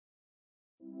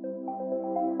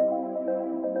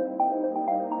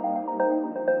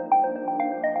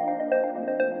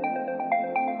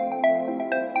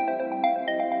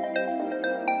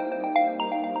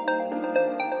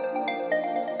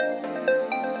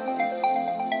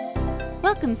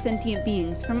Welcome, sentient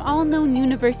beings from all known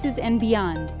universes and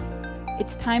beyond.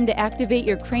 It's time to activate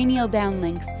your cranial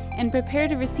downlinks and prepare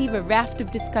to receive a raft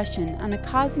of discussion on a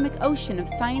cosmic ocean of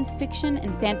science fiction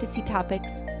and fantasy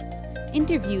topics,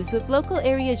 interviews with local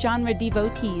area genre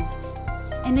devotees,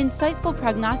 and insightful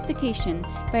prognostication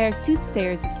by our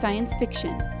soothsayers of science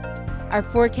fiction, our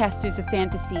forecasters of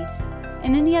fantasy,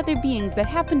 and any other beings that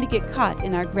happen to get caught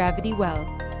in our gravity well.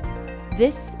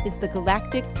 This is the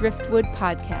Galactic Driftwood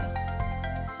Podcast.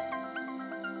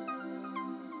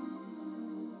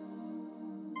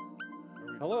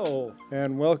 Hello,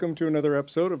 and welcome to another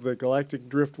episode of the Galactic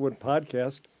Driftwood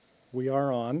Podcast. We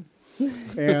are on.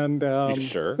 And You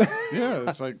sure? Yeah,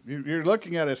 it's like you're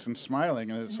looking at us and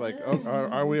smiling, and it's like, oh,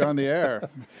 are we on the air?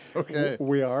 Okay.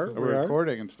 we are. We're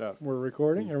recording and stuff. We're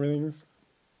recording. Everything's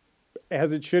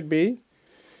as it should be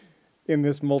in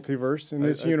this multiverse, in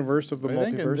this universe of the I multiverse.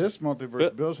 think in this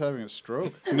multiverse, Bill's having a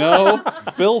stroke. No,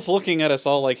 Bill's looking at us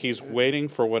all like he's waiting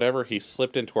for whatever he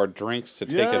slipped into our drinks to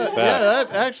take effect.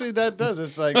 Yeah, that does.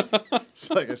 It's like I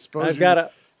suppose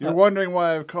you're wondering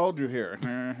why I've called you here.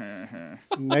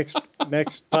 next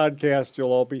podcast,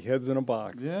 you'll all be heads in a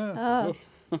box. Yeah.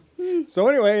 So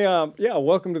anyway,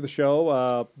 welcome to the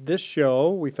show. This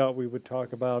show, we thought we would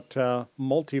talk about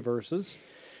multiverses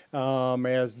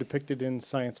as depicted in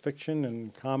science fiction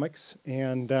and comics.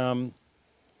 And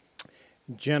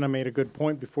Jenna made a good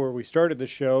point before we started the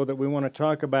show that we want to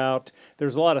talk about,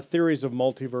 there's a lot of theories of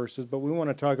multiverses, but we want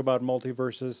to talk about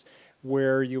multiverses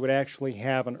where you would actually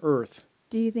have an Earth.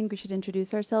 Do you think we should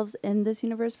introduce ourselves in this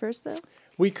universe first, though?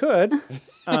 We could.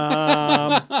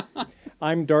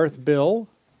 I'm Darth Bill.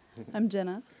 I'm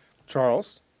Jenna.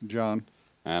 Charles. John.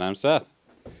 And I'm Seth.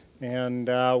 And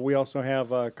we also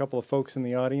have a couple of folks in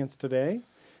the audience today.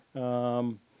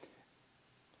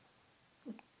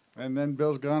 And then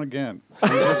Bill's gone again.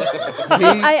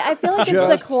 I feel like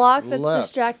it's the clock that's left.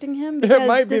 distracting him because It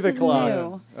might be this the clock. is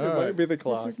new. It might be the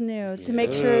clock. This is new to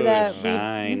make sure that we...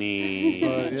 Shiny.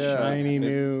 Yeah. Shiny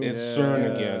new. It's Yes.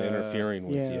 CERN again interfering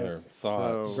with your Yes.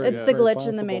 thoughts. So- It's Yeah. the Very glitch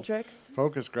in the possible. Matrix.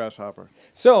 Focus, grasshopper.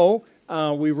 So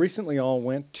we recently all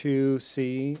went to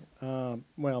see,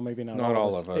 maybe not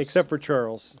all of us. except for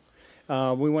Charles.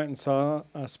 We went and saw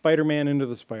Spider-Man Into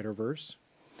the Spider-Verse.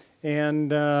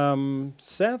 And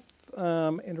Seth,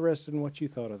 interested in what you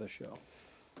thought of the show.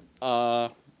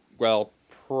 Well,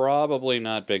 probably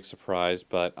not big surprise,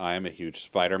 but I'm a huge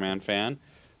Spider-Man fan.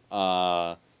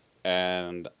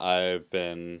 And I've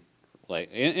been,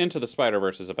 Into the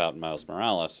Spider-Verse is about Miles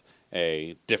Morales,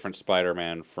 a different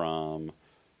Spider-Man from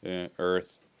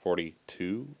Earth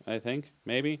 42, I think,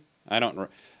 maybe? I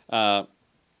don't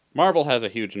Marvel has a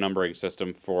huge numbering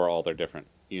system for all their different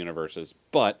universes,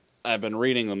 but I've been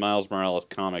reading the Miles Morales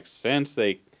comics since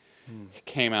they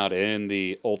came out in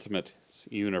the Ultimate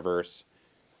universe,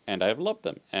 and I've loved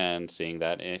them. And seeing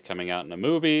that coming out in a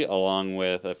movie, along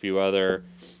with a few other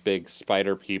big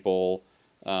spider people,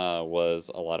 was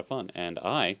a lot of fun. And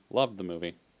I loved the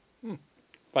movie.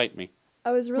 Fight me.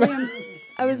 I was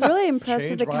really impressed with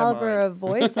Changed the my caliber mind. of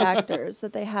voice actors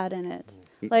that they had in it.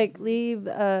 Like Lee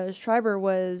Schreiber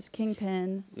was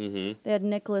Kingpin. Mm-hmm. They had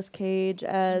Nicolas Cage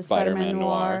as Spider-Man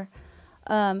Noir.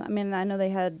 I know they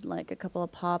had a couple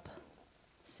of pop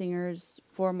singers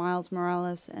for Miles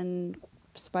Morales and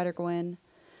Spider-Gwen.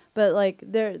 But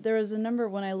there was a number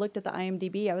when I looked at the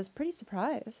IMDb, I was pretty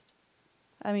surprised.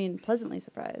 Pleasantly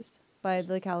surprised by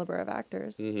the caliber of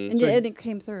actors. Mhm. And it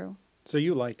came through. So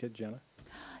you liked it, Jenna?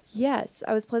 Yes,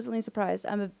 I was pleasantly surprised.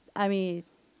 Probably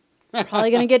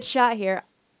going to get shot here.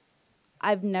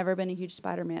 I've never been a huge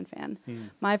Spider-Man fan.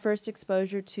 My first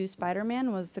exposure to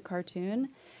Spider-Man was the cartoon,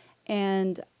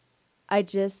 and I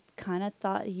just kind of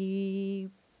thought he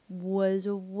was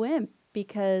a wimp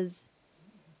because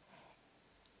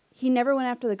he never went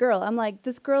after the girl. I'm like,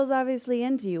 this girl's obviously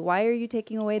into you. Why are you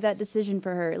taking away that decision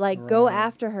for her? Go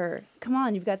after her. Come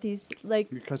on, you've got these,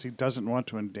 Because he doesn't want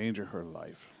to endanger her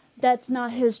life. That's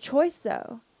not his choice,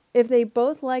 though. If they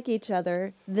both like each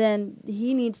other, then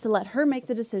he needs to let her make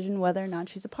the decision whether or not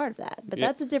she's a part of that. But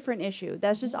that's a different issue.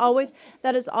 That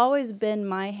has always been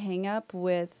my hang up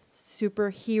with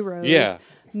superheroes. Yeah.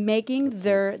 Making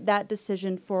that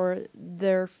decision for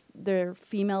their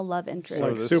female love interest.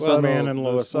 Like the Superman and the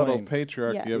Lois subtle Lane.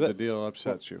 patriarchy Yeah. of the deal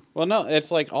upsets you. Well, no,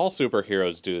 it's like all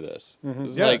superheroes do this.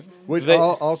 It's Yeah, like which they-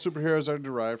 all superheroes are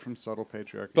derived from subtle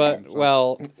patriarchy. But, So-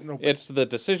 well, it's the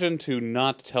decision to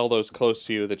not tell those close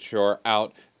to you that you're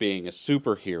out being a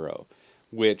superhero,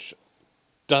 which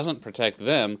doesn't protect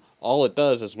them. All it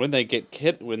does is when they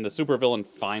get when the supervillain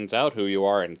finds out who you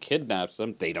are and kidnaps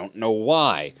them, they don't know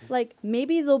why. Like,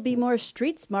 maybe they'll be more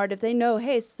street smart if they know,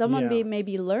 hey, someone Yeah. may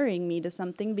be luring me to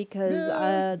something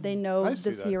because they know I see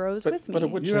this that. hero's with me. But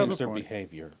it would You have change a their point.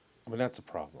 behavior. I mean, that's a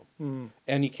problem. Mm-hmm.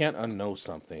 And you can't unknow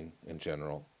something in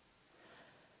general.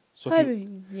 So I if you,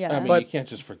 mean, yeah. I mean, But- you can't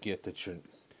just forget that you're.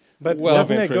 But Well,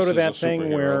 doesn't it interest go to is a that thing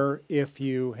superhero. where if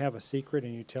you have a secret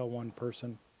and you tell one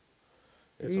person,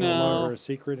 it's no No. longer a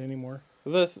secret anymore?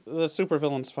 The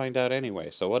supervillains find out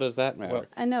anyway, so what does that matter? Well,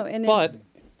 I know, and but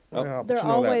Well, they're but you know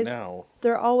always- that now.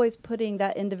 they're always putting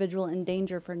that individual in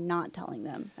danger for not telling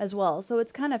them as well. So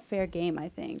it's kind of fair game, I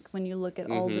think, when you look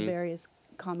at all the various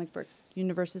comic book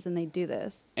universes and they do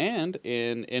this. and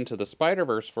in Into the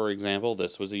Spider-Verse, for example,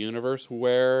 this was a universe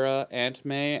where Aunt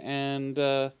May and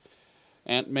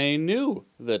Aunt May knew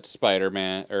that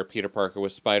Spider-Man or Peter Parker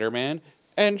was Spider-Man,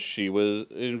 and she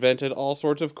invented all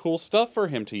sorts of cool stuff for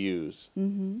him to use.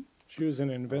 She was an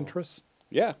inventress.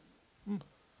 Yeah.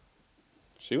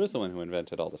 She was the one who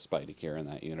invented all the Spidey gear in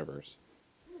that universe.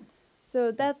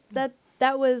 So that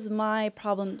was my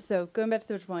problem. So going back to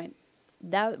the original point,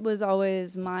 that was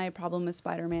always my problem with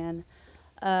Spider-Man.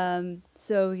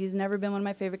 So he's never been one of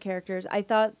my favorite characters. I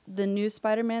thought the new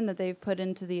Spider-Man that they've put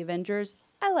into the Avengers,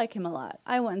 I like him a lot.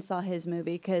 I went and saw his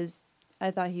movie because I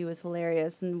thought he was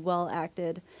hilarious and well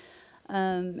acted.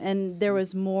 And there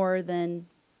was more than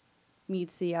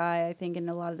meets the eye, I think, in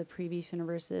a lot of the previous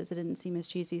universes. It didn't seem as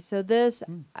cheesy. So this,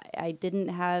 I didn't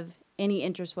have any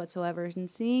interest whatsoever in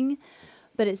seeing,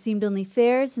 but it seemed only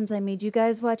fair since I made you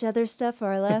guys watch other stuff for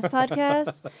our last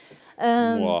podcast.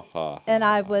 Waha. And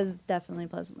I was definitely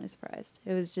pleasantly surprised.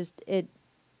 It was just, it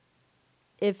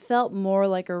felt more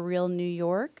like a real New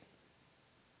York.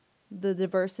 The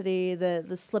diversity,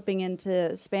 the slipping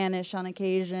into Spanish on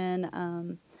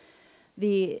occasion,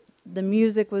 the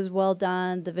music was well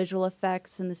done, the visual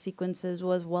effects and the sequences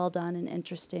was well done and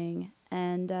interesting.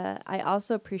 And I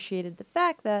also appreciated the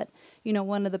fact that, you know,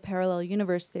 one of the parallel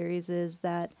universe theories is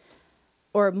that,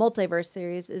 or multiverse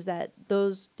theories, is that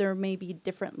there may be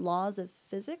different laws of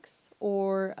physics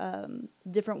or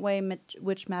different way in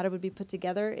which matter would be put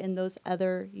together in those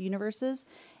other universes.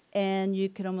 And you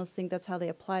could almost think that's how they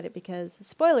applied it because,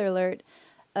 spoiler alert,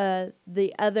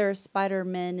 the other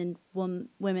Spider-Men and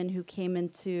women who came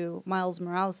into Miles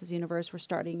Morales' universe were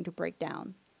starting to break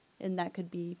down. And that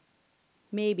could be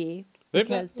maybe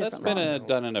because That's different been laws.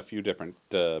 done in a few different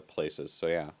places, so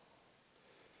yeah.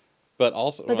 But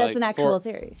also, But that's an actual for,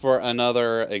 theory. For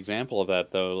another example of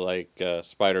that, though, like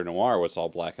Spider Noir was all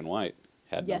black and white,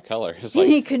 had Yeah. no color. It's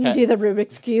He like, couldn't do the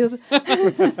Rubik's Cube.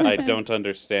 I don't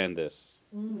understand this.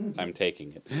 I'm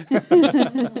taking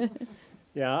it.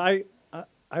 Yeah,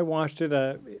 I watched it.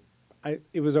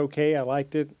 It was okay. I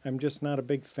liked it. I'm just not a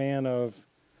big fan of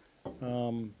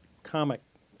comic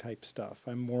type stuff.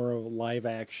 I'm more of a live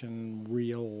action,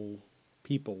 real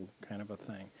people kind of a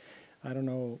thing. I don't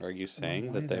know. Are you saying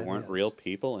why that they that weren't is. real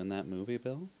people in that movie,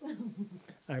 Bill?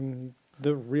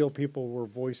 The real people were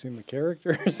voicing the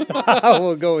characters. I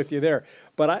will go with you there.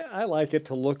 But I like it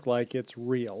to look like it's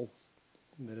real,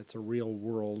 that it's a real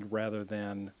world rather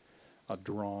than a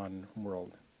drawn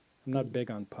world. I'm not big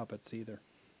on puppets either.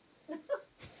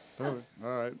 All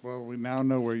right. Well, we now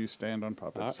know where you stand on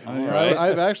puppets. All right.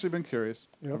 I've actually been curious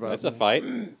about That's a fight.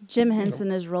 Jim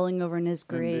Henson is rolling over in his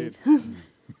grave.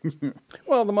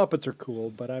 Well, the Muppets are cool,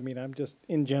 but I mean, I'm just,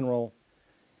 in general,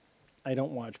 I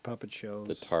don't watch puppet shows.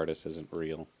 The TARDIS isn't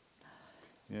real.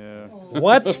 Yeah.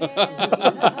 What?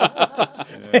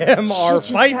 Them are Shit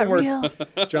just fighting got words.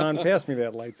 real. John, pass me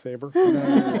that lightsaber.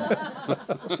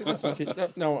 See, that's okay.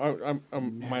 No,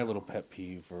 I'm my little pet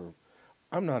peeve, or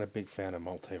I'm not a big fan of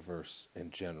multiverse in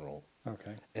general.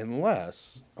 Okay.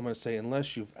 Unless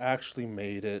you've actually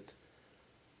made it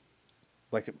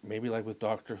maybe like with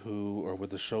Doctor Who or with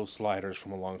the show Sliders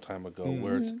from a long time ago,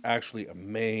 where it's actually a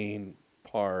main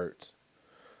part.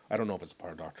 I don't know if it's a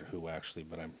part of Doctor Who actually,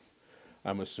 but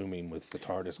I'm assuming with the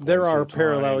TARDIS. Going There are through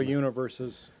parallel time.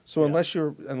 universes. So unless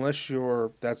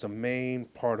you're that's a main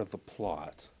part of the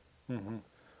plot.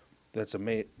 That's a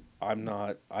main.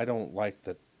 I don't like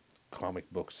that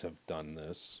comic books have done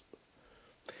this.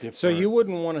 So you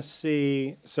wouldn't want to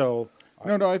see. So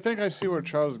No, I think I see where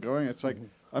Charles is going. It's like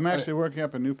I'm actually working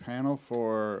up a new panel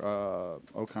for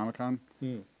Okamicon.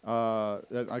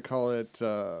 I call it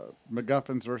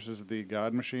MacGuffins versus the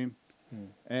God Machine.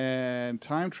 And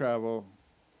time travel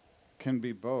can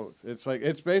be both. It's like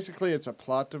it's a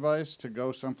plot device to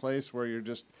go someplace where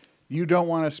you don't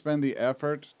want to spend the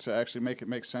effort to actually make it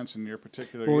make sense in your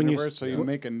particular Well, when you universe, so you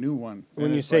make a new one. When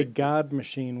And you it's say like God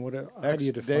machine, how do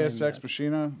you define Deus Ex that?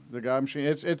 Machina, the God machine.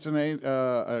 It's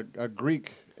a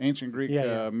Greek, ancient Greek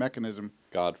Yeah. mechanism.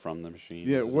 God from the machine.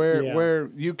 Yeah, isn't it? where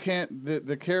you can't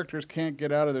the characters can't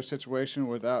get out of their situation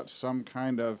without some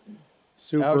kind of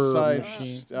Super outside.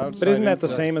 machine. outside But isn't that the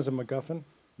influence. same as a MacGuffin?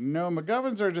 No,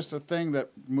 MacGuffins are just a thing that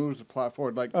moves the plot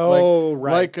forward. Like Oh,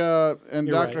 right. like in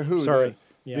You're Doctor right. Who. Sorry.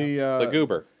 The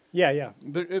goober. Yeah.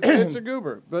 It's a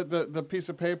goober, but the piece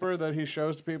of paper that he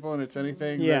shows to people, and it's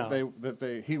anything Yeah.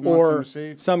 that he wants them Or to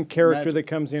see. some character Magic. that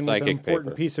comes in with an Psychic important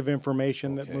paper. piece of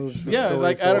information that Okay. moves the Yeah, story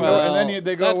like I don't know, forward. and then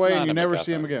they go that's away, not and you a never MacGuffin.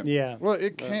 see him again. Yeah. Well,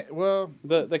 it can't. Well,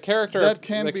 The character that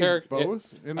can the be charac-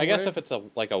 both. in a I guess way. if it's a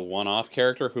one-off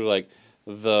character who like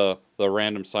the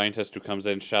random scientist who comes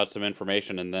in, shouts some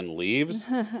information, and then leaves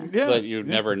yeah, that you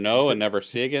never know and never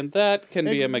see again, that can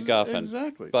be a Ex- MacGuffin.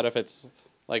 exactly. But if it's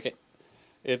like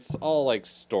it's all like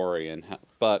story and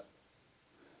but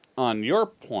on your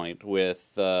point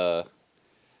with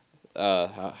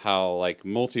how like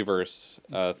multiverse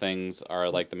things are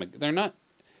like they're not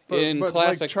in but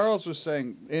classic. like Charles was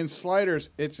saying, in Sliders,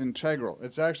 it's integral.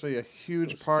 It's actually a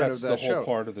huge part That's of that the whole show.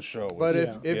 part of the show. But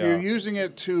is- if yeah. you're using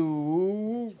it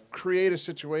to create a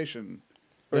situation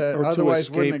that Or to otherwise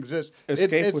wouldn't escape- exist,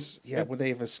 escape it's when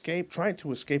they've escaped, trying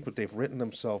to escape what they've written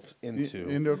themselves into.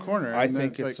 into a corner. I and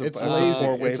think it's it's like, a- it's it's a lazy.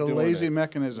 poor way It's a of doing lazy it.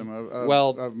 mechanism of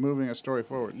Well- of moving a story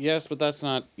forward. Yes, but that's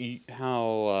not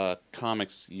how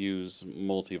comics use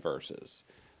multiverses.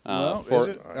 Well, for,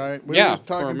 is it? We yeah, were just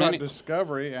talking for about many-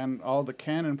 Discovery and all the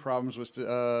canon problems with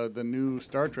the new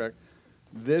Star Trek.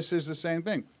 This is the same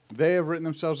thing. They have written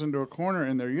themselves into a corner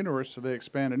in their universe, so they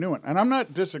expand a new one. And I'm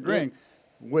not disagreeing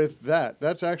with that.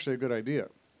 That's actually a good idea.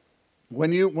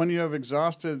 When you have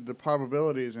exhausted the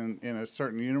probabilities in a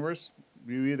certain universe,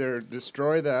 you either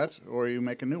destroy that or you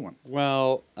make a new one.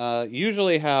 Well,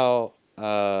 usually how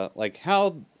the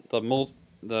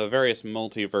various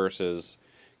multiverses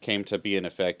came to be in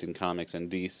effect in comics and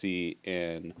DC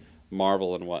and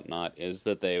Marvel and whatnot is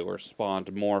that they were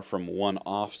spawned more from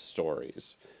one-off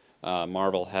stories.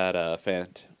 Marvel had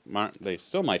they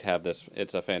still might have this.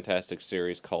 It's a fantastic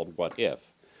series called What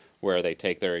If, where they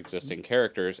take their existing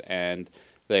characters and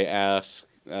they ask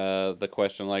the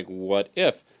question like, what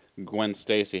if Gwen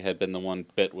Stacy had been the one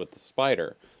bit with the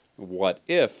spider? What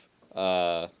if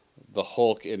the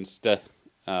Hulk instead?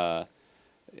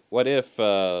 What if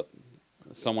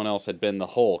someone else had been the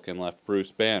Hulk and left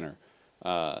Bruce Banner?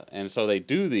 And so they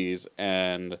do these,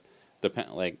 and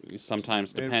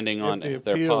sometimes depending if on the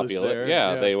their appeal is popular, there,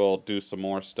 yeah, yeah. they will do some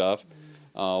more stuff.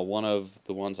 One of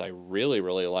the ones I really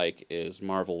like is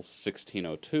Marvel's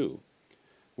 1602,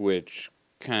 which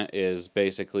is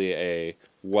basically a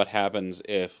what happens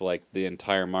if like the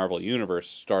entire Marvel universe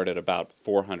started about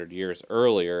 400 years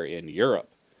earlier in Europe.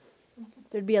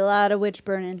 There'd be a lot of witch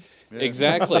burning.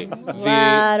 Exactly. A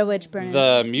lot of witch burning.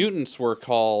 The mutants were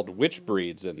called witch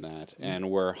breeds in that, and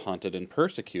were hunted and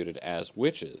persecuted as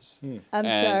witches. I'm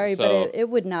And sorry, so- but it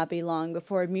would not be long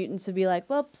before mutants would be like,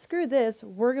 well, screw this.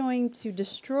 We're going to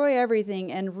destroy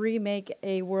everything and remake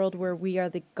a world where we are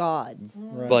the gods.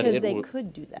 Right. But Because it they w-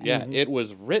 could do that. Yeah, it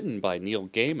was written by Neil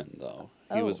Gaiman, though.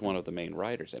 He Oh. was one of the main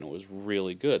writers, and it was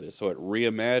really good. So it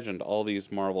reimagined all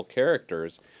these Marvel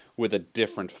characters with a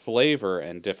different flavor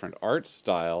and different art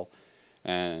style,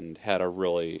 and had a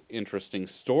really interesting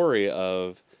story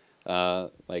of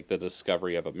like the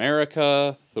discovery of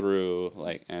America through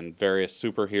and various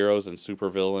superheroes and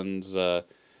supervillains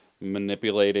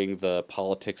manipulating the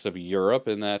politics of Europe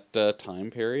in that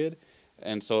time period.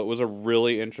 And so it was a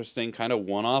really interesting kind of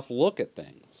one-off look at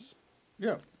things.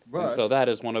 Yeah, And but so that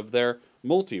is one of their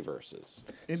multiverses.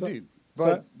 indeed.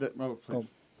 so- Please.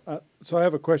 So I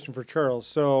have a question for Charles.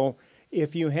 So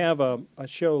if you have a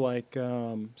show like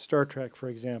Star Trek, for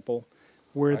example,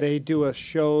 where they do a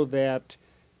show that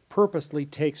purposely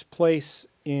takes place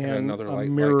in another a like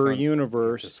mirror on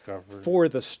universe Discovery. for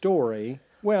the story,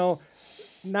 well,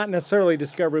 not necessarily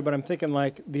Discovery, but I'm thinking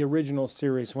like the original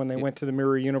series when they went to the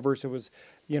mirror universe. It was,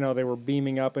 they were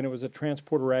beaming up and it was a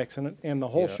transporter accident, and the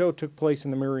whole Yeah. show took place in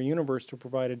the mirror universe to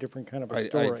provide a different kind of a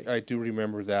story. I do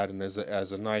remember that, and as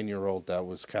a 9-year-old, that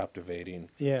was captivating.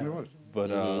 Yeah. It was. But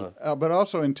But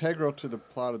also integral to the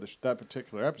plot of that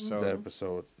particular episode. that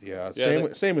episode, yeah,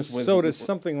 Yeah, same as when So does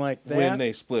something like that. when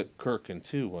they split Kirk in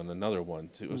two on another one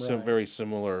too. It was Right. very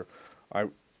similar. I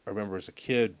remember as a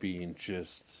kid being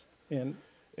just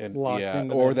and locked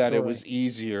into or that that it story. was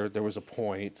easier. There was a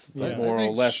point, the Yeah. moral I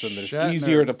think lesson that it's Shatner-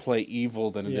 easier to play evil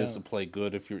than it is Yeah. to play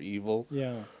good if you're evil.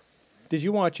 Yeah. Did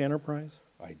you watch Enterprise?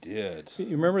 I did.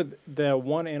 You remember the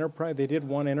one Enterprise? They did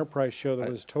one Enterprise show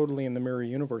that was totally in the Mirror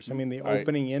Universe. I mean, the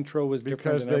opening intro was different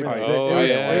Because than everything.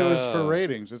 it was for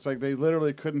ratings. It's like they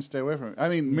literally couldn't stay away from it. I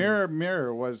mean,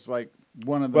 Mirror was like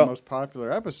one of the most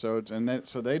popular episodes, and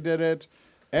so they did it.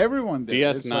 Everyone did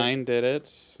it. DS9 did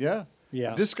it. Yeah.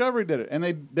 Yeah. Discovery did it, and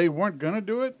they weren't going to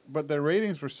do it, but their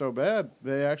ratings were so bad,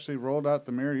 they actually rolled out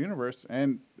the Mirror Universe,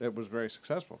 and it was very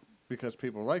successful because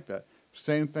people like that.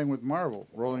 Same thing with Marvel,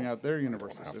 rolling out their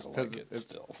universes. I don't have to like it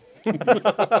still.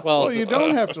 Well, you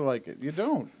don't have to like it. You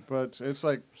don't. But it's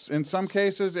like, in some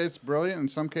cases, it's brilliant. In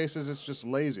some cases, it's just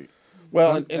lazy.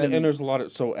 Well, and there's a lot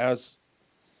of... So as...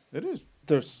 It is.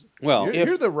 There's... Well,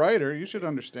 You're the writer. You should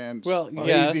understand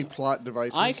lazy plot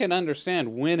devices. I can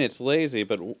understand when it's lazy,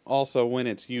 but also when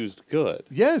it's used good.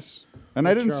 Yes. And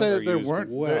I didn't say that there used weren't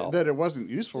well. that it wasn't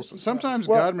useful. Sometimes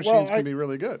God machines can be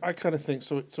really good. I kind of think...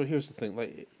 So here's the thing.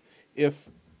 Like, if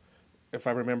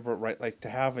I remember it right, like to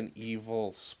have an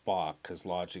evil Spock, because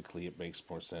logically it makes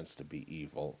more sense to be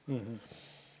evil. Mm-hmm.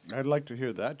 I'd like to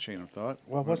hear that chain of thought.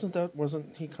 Well,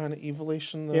 wasn't he kind of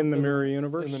evilish in the Mirror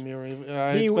Universe? In the Mirror Universe,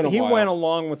 he it's been a he while. went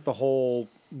along with the whole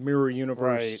Mirror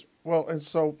Universe. Right. Well, and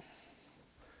so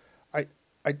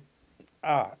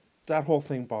that whole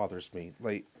thing bothers me.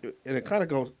 Like, and it kind of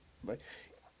goes like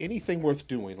anything worth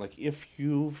doing. Like, if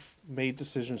you've made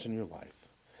decisions in your life,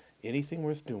 anything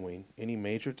worth doing, any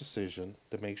major decision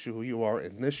that makes you who you are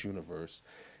in this universe,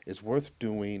 is worth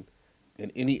doing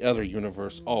in any other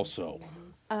universe also.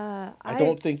 I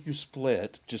don't think you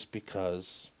split just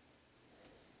because.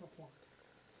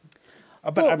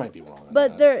 But I might be wrong.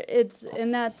 But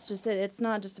and that's just it. It's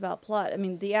not just about plot. I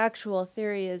mean, the actual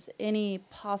theory is any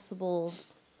possible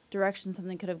direction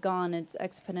something could have gone, it's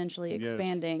exponentially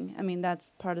expanding. I mean,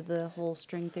 that's part of the whole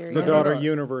string theory. The daughter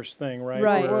universe thing, right?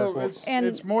 Right. Well,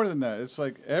 it's more than that. It's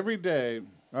like every day,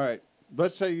 all right,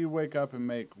 let's say you wake up and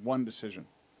make one decision.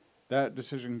 That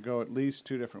decision can go at least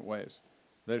two different ways.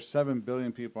 There's 7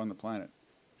 billion people on the planet.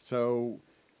 So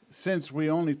since we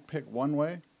only pick one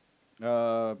way,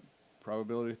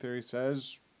 probability theory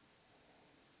says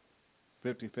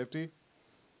 50-50.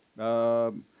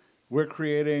 We're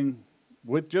creating,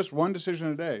 with just one decision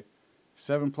a day,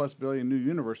 7+ billion new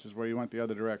universes where you went the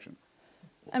other direction.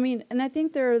 I mean, and I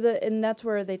think and that's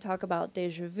where they talk about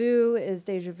deja vu. Is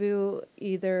deja vu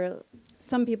either,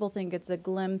 some people think it's a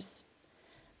glimpse.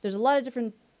 There's a lot of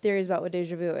different theories about what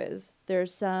deja vu is.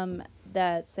 There's some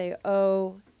that say,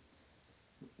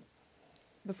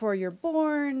 before you're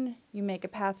born, you make a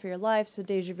path for your life. So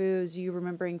deja vu is you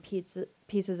remembering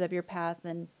pieces of your path,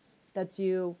 and that's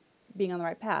you being on the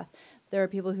right path. There are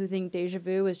people who think deja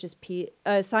vu is just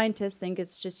scientists think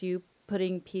it's just you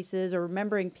putting pieces or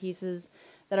remembering pieces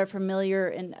that are familiar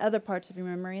in other parts of your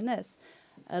memory in this.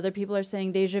 Other people are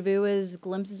saying deja vu is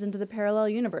glimpses into the parallel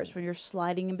universe when you're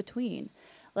sliding in between.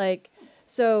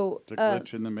 So it's a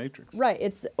glitch in the Matrix. Right.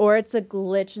 It's a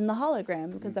glitch in the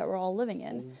hologram because that we're all living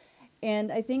in.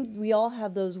 And I think we all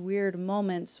have those weird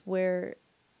moments where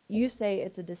you say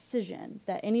it's a decision,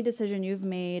 that any decision you've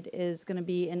made is going to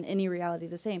be in any reality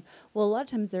the same. Well, a lot of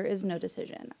times there is no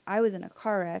decision. I was in a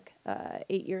car wreck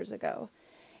 8 years ago.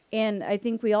 And I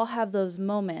think we all have those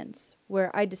moments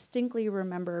where I distinctly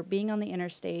remember being on the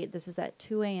interstate. This is at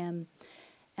 2 a.m.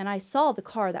 And I saw the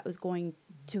car that was going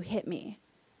to hit me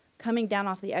coming down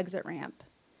off the exit ramp.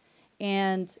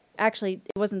 And actually,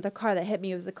 it wasn't the car that hit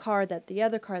me. It was the car that the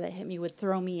other car that hit me would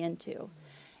throw me into.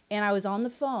 And I was on the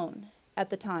phone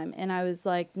at the time. And I was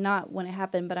like, not when it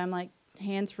happened, but I'm like,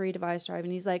 hands-free device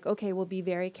driving. He's like, okay, well, be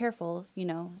very careful. You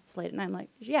know, it's late at night. I'm like,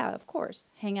 yeah, of course.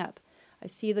 Hang up. I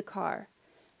see the car.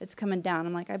 It's coming down.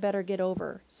 I'm like, I better get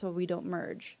over so we don't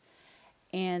merge.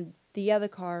 And the other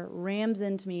car rams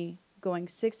into me going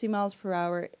 60 miles per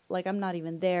hour, like I'm not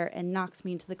even there, and knocks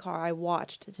me into the car I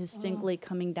watched distinctly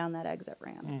coming down that exit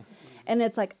ramp. Mm. And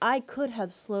it's like, I could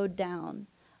have slowed down.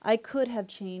 I could have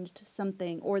changed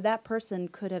something, or that person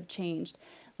could have changed.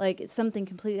 Like, it's something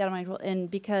completely out of my control. And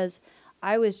because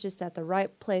I was just at the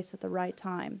right place at the right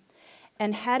time.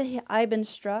 And had I been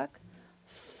struck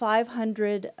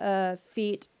 500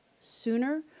 feet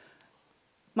sooner,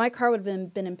 my car would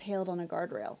have been impaled on a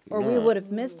guardrail, or we would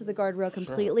have missed the guardrail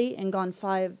completely and gone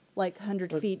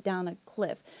 500 feet down a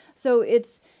cliff. So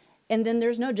and then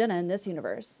there's no Jenna in this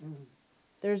universe.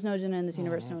 There's no Jenna in this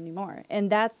universe no anymore, and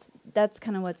that's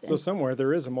kind of what's. So somewhere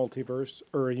there is a multiverse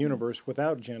or a universe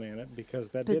without Jenna in it,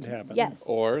 because that did happen. Yes.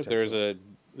 Or there's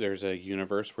a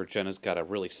universe where Jenna's got a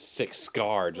really sick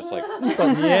scar, just like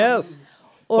yes.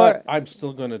 But I'm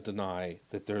still going to deny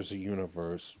that there's a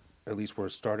universe, at least where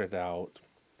it started out,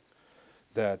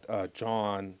 that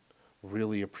John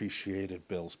really appreciated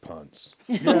Bill's puns.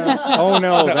 Oh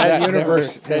no, that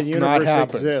universe has not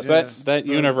happened. exists. That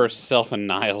universe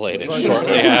self-annihilated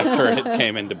shortly after it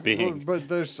came into being. But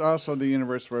there's also the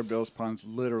universe where Bill's puns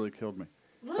literally killed me.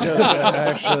 Just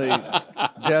actually,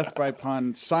 death by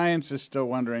pun. Science is still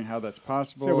wondering how that's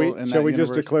possible. Shall we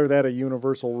just declare that a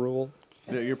universal rule?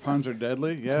 That your puns are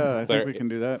deadly? Yeah, I think we can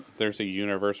do that. There's a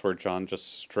universe where John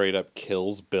just straight up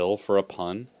kills Bill for a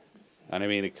pun. And I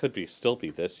mean, it could still be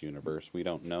this universe. We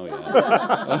don't know yet.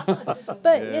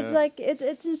 But it's like it's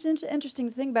just interesting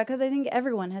to think about because I think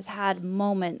everyone has had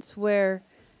moments where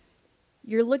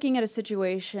you're looking at a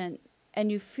situation and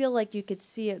you feel like you could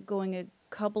see it going a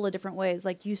couple of different ways.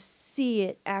 Like you see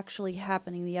it actually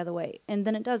happening the other way, and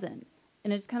then it doesn't.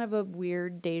 And it's kind of a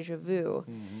weird deja vu.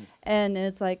 Mm-hmm. And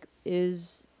it's like,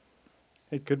 it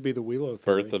could be the Wheeler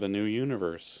theory. Birth of a new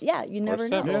universe. Yeah, you never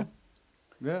know.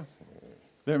 Yeah.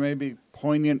 There may be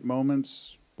poignant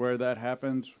moments where that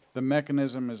happens. The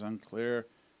mechanism is unclear.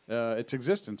 Its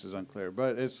existence is unclear.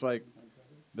 But it's like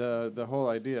the whole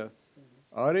idea.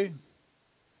 Audie?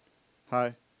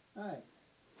 Hi. Hi.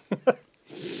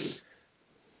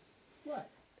 What?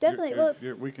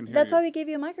 Definitely. We can hear that's you. why we gave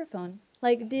you a microphone.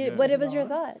 Like, what was your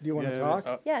thought? Do you want to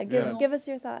talk? Give us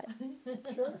your thought.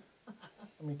 Sure.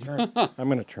 I'm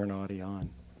going to turn Audie on.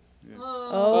 Thank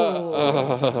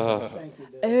you,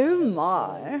 Bill. Oh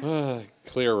my.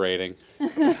 Clear rating.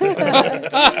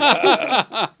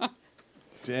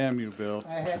 Damn you, Bill.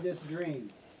 I had this dream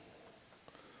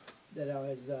that I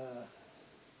was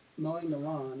mowing the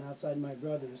lawn outside my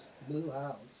brother's blue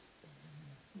house.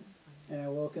 And I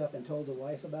woke up and told the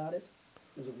wife about it.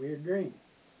 It was a weird dream.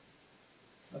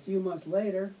 A few months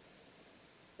later,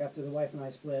 after the wife and I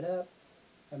split up,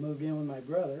 I moved in with my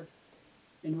brother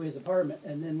into his apartment,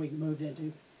 and then we moved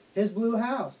into his blue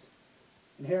house.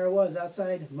 And here I was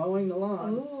outside mowing the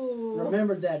lawn. Ooh.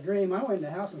 Remembered that dream. I went in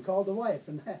the house and called the wife.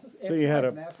 And so you had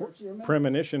a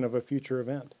premonition of a future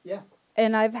event. Yeah.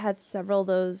 And I've had several of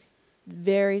those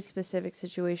very specific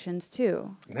situations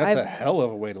too. That's a hell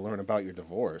of a way to learn about your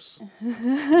divorce. you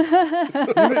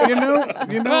know.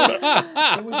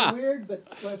 It was a weird but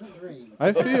pleasant dream.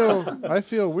 I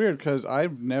feel weird because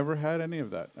I've never had any of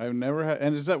that. I've never had.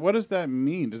 And what does that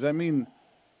mean? Does that mean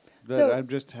that I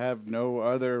just have no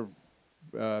other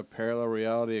parallel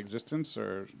reality existence,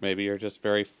 or maybe you're just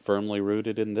very firmly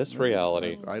rooted in this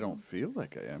reality? I don't feel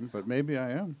like I am, but maybe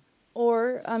I am.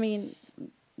 Or I mean,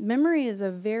 memory is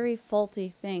a very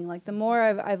faulty thing. Like the more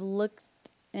I've looked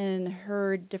and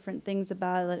heard different things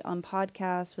about it on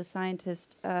podcasts with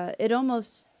scientists, it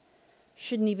almost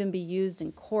shouldn't even be used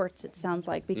in courts. It sounds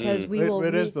like because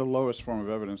it is the lowest form of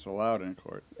evidence allowed in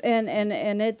court, and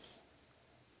it's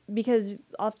because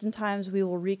oftentimes we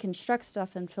will reconstruct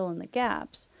stuff and fill in the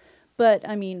gaps. But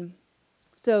I mean,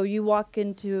 so you walk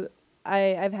into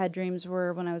I've had dreams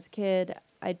where when I was a kid,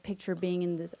 I pictured being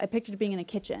in a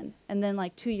kitchen, and then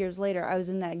like 2 years later, I was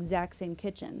in that exact same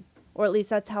kitchen, or at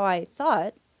least that's how I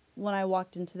thought when I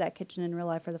walked into that kitchen in real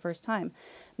life for the first time.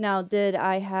 Now,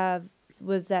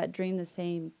 was that dream the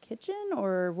same kitchen,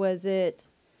 or was it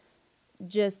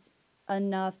just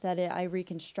enough that I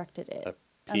reconstructed it? A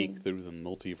peek through the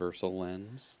multiversal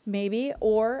lens? Maybe,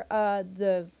 or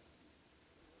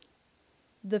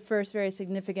the first very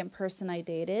significant person I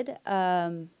dated,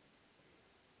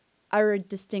 I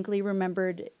distinctly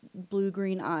remembered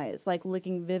blue-green eyes, like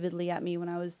looking vividly at me when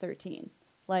I was 13,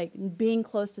 like being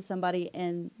close to somebody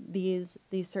and these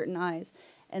certain eyes.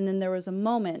 And then there was a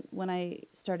moment when I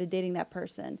started dating that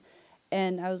person,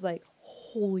 and I was like,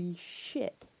 "Holy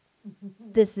shit!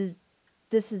 This is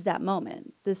that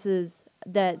moment. This is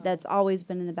that's always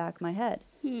been in the back of my head."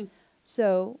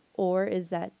 So, or is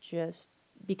that just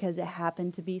because it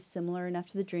happened to be similar enough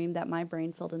to the dream that my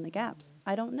brain filled in the gaps?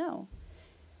 I don't know.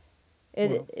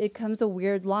 It comes a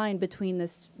weird line between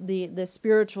the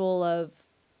spiritual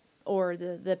or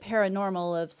the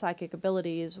paranormal of psychic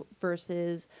abilities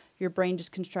versus your brain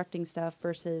just constructing stuff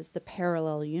versus the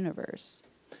parallel universe.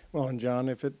 Well, and John,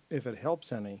 if it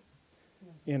helps any,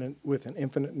 with an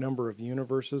infinite number of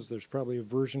universes, there's probably a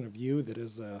version of you that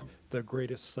is the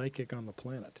greatest psychic on the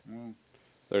planet. Mm.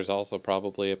 There's also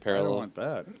probably a parallel. I don't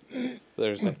want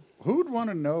that. Who'd want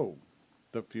to know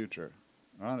the future?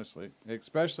 Honestly,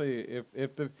 especially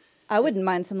if the... I wouldn't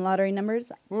mind some lottery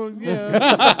numbers. Well,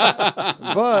 yeah.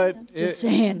 But just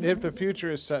saying. If the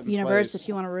future is set in universe, place... if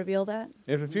you want to reveal that.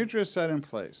 If the future is set in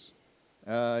place,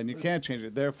 and you can't change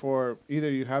it, therefore,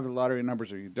 either you have the lottery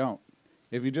numbers or you don't.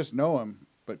 If you just know them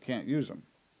but can't use them,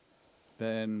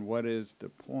 then what is the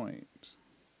point?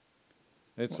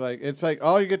 It's like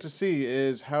all you get to see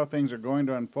is how things are going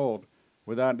to unfold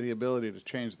without the ability to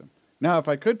change them. Now, if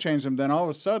I could change them, then all of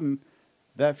a sudden...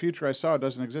 that future I saw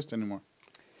doesn't exist anymore.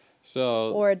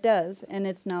 So Or it does, and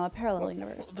it's now a parallel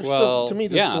universe. There's Well, still, to me,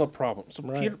 there's yeah. still a problem. So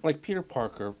Right. Peter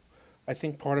Parker, I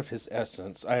think part of his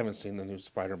essence. I haven't seen the new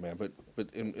Spider-Man, but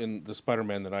in the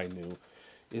Spider-Man that I knew,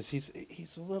 is he's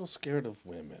a little scared of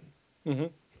women. Mm-hmm.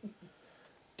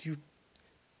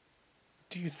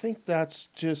 Do you think that's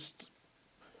just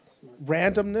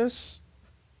randomness,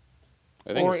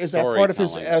 I think or it's is that part of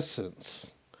his storytelling.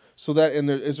 essence? So that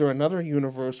is there another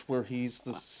universe where he's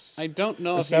this? I don't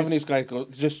know the if he's- '70s guy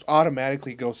just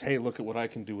automatically goes, "Hey, look at what I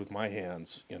can do with my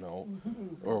hands,"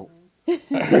 or Sorry,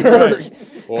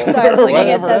 looking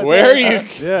at Seth's Where are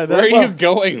face. you? Yeah, where are you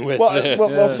going with well, this?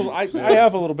 well, so I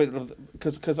have a little bit of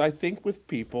because I think with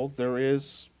people there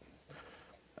is,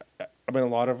 I mean, a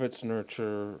lot of it's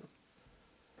nurture,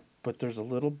 but there's a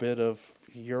little bit of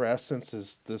your essence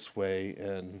is this way,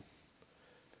 and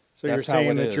So That's you're how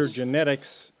saying it that your is.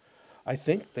 genetics. I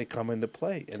think they come into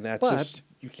play, and that's But- just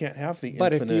you can't have the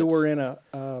But infinite. if you were in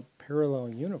a parallel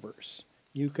universe,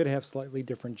 you could have slightly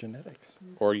different genetics.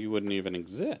 Or you wouldn't even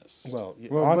exist. well,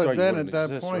 Well, odds are but you then wouldn't at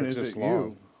that exist or point, is exist it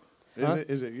long. you? Huh?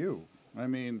 Is it you? I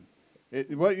mean,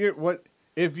 what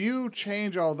if you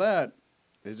change all that?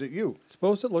 Is it you?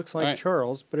 Suppose it looks like Right.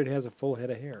 Charles, but it has a full head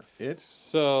of hair. It?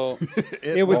 So,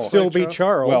 It would looks still like be Charles?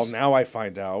 Charles. Well, now I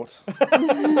find out.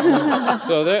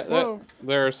 so Whoa.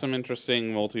 there are some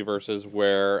interesting multiverses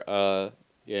where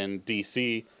in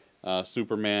DC,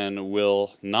 Superman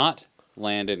will not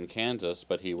land in Kansas,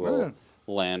 but he will Yeah.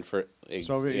 land Soviet in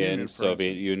Union, for Soviet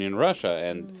instance. Union, Russia,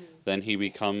 and then he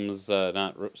becomes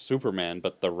not Superman,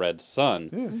 but the Red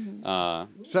Sun.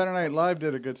 Saturday Night Live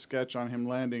did a good sketch on him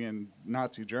landing in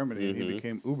Nazi Germany, and he Mhm.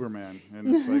 became Uberman,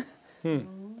 and it's like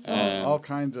And all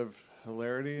kinds of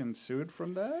hilarity ensued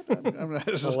from that. It's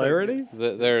just like- Hilarity?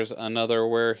 There's another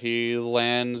where he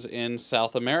lands in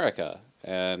South America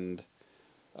and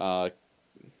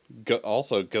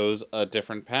also goes a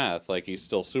different path. Like he's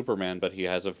still Superman, but he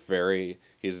has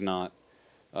he's not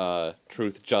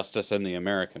truth, justice, and the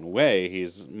American way.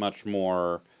 He's much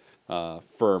more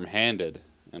firm-handed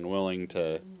and willing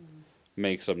to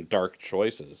make some dark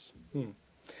choices.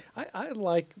 I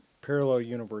like parallel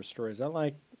universe stories. I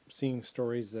like seeing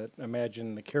stories that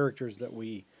imagine the characters that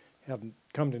we have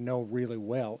come to know really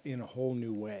well in a whole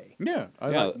new way. Yeah,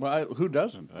 Yeah. who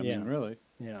doesn't? I Yeah. mean, really.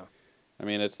 Yeah. I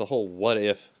mean, it's the whole "what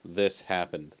if this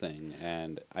happened" thing,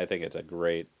 and I think it's a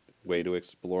great way to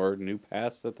explore new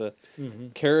paths that the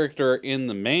character in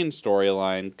the main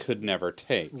storyline could never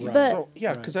take. Right. But- So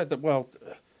yeah, because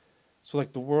so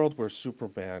like the world where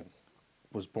Superman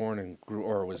was born and grew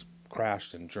or was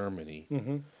crashed in Germany,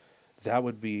 Mm-hmm. that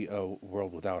would be a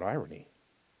world without irony,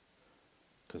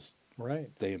 because Right.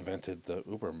 they invented the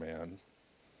Uberman,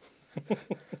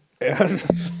 and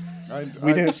I,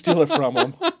 we didn't steal it from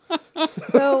them.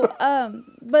 So,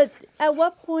 but at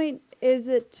what point is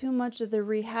it too much of the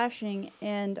rehashing,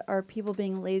 and are people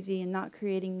being lazy and not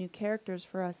creating new characters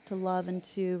for us to love and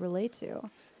to relate to?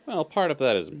 Well, part of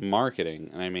that is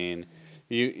marketing. I mean,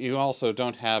 you also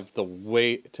don't have the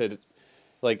way to,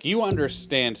 like, you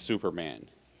understand Superman.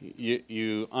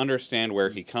 You understand where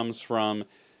he comes from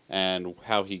and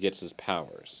how he gets his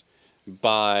powers.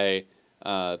 By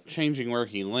changing where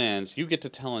he lands, you get to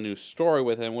tell a new story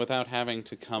with him without having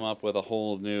to come up with a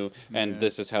whole new, and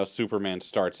this is how Superman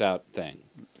starts out thing.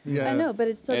 yeah. I know, but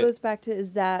it still It- goes back to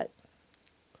is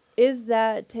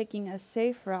that taking a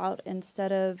safe route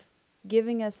instead of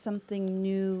giving us something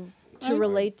new to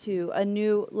relate to, a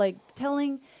new, like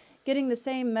getting the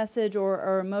same message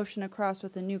or emotion across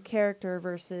with a new character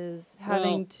versus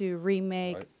having Well- to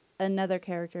remake Right. another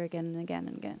character again and again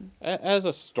and again. As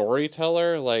a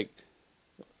storyteller, like,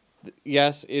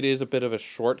 yes, it is a bit of a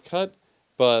shortcut,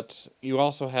 but you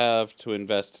also have to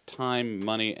invest time,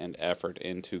 money, and effort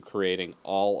into creating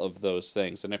all of those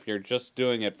things. And if you're just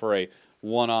doing it for a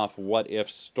one-off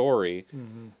what-if story,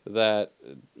 that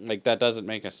doesn't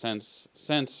make a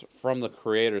sense from the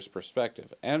creator's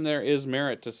perspective. And there is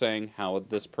merit to saying how would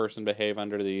this person behave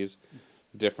under these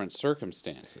different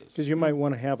circumstances. Because you might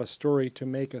want to have a story to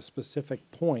make a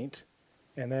specific point,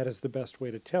 and that is the best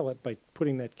way to tell it by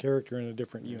putting that character in a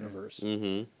different universe.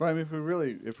 Mm-hmm. Well, I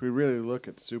mean, if we really look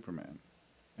at Superman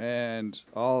and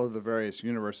all of the various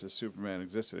universes Superman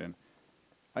existed in,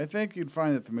 I think you'd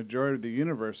find that the majority of the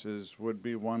universes would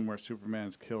be one where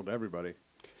Superman's killed everybody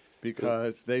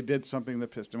because they did something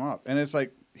that pissed him off. And it's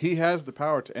like he has the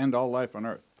power to end all life on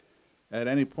Earth at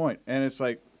any point. And it's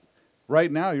like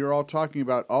right now you're all talking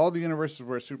about all the universes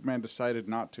where Superman decided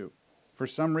not to for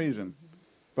some reason.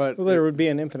 But Well, there would be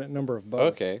an infinite number of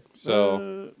both. Okay,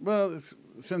 so well,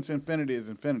 since infinity is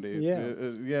infinity, Yeah.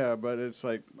 yeah. But it's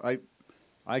like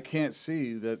I can't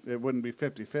see that it wouldn't be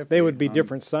 50-50. They would be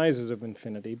different sizes of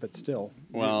infinity, but still.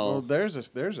 Well, there's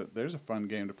a fun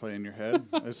game to play in your head.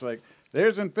 It's like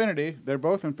there's infinity. They're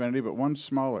both infinity, but one's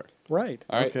smaller. Right.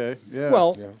 all right. Okay. Yeah.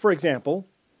 Well, Yeah. for example,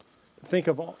 think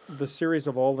of the series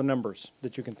of all the numbers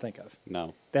that you can think of.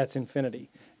 No. That's infinity.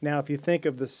 Now, if you think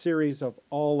of the series of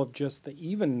all of just the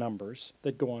even numbers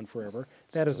that go on forever,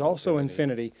 that is Still also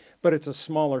infinity, but it's a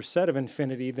smaller set of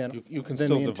infinity than You can than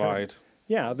still the entire- divide.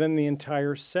 Yeah, than the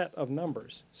entire set of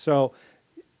numbers. So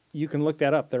you can look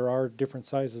that up. There are different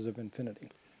sizes of infinity.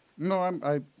 no,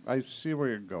 I see where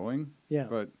you're going. Yeah.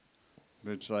 But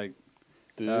it's like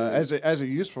Dude. as a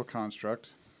useful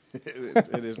construct,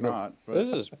 it is not. But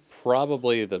This is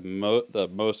probably the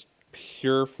most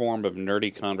pure form of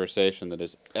nerdy conversation that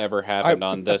has ever happened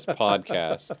on this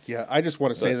podcast. Yeah, I just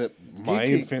want to say that my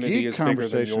geek- infinity geek is bigger than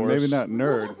conversation, yours. maybe not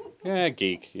nerd. Yeah,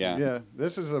 geek. Yeah. Yeah,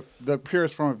 this is the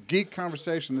purest form of geek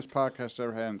conversation this podcast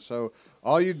ever had. So,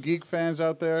 all you geek fans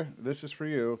out there, this is for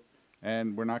you,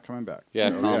 and we're not coming back. Yeah,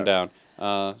 So, calm down.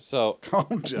 So,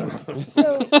 Calm down.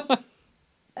 So,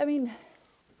 I mean,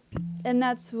 and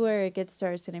that's where it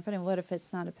starts getting funny. What if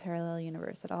it's not a parallel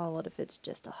universe at all? What if it's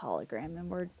just a hologram and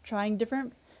we're trying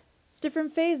different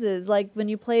phases, like when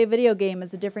you play a video game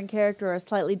as a different character or a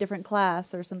slightly different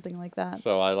class or something like that?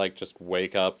 so I just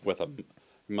wake up with a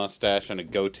mustache and a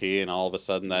goatee, and all of a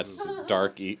sudden that's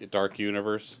dark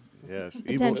universe. Yes,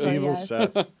 Potentially, evil yes.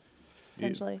 Seth.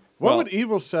 Potentially. What Well- would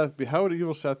evil Seth be? How would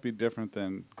evil Seth be different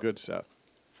than good Seth?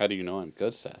 How do you know I'm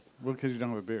good, Seth? Well, because you don't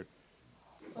have a beard.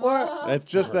 Or It's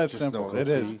just that Just simple. no It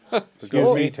is. goatee. The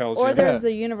goatee me. tells Or you. there's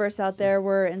a universe out there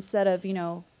where instead of,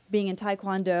 being in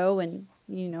Taekwondo and,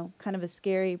 kind of a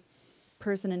scary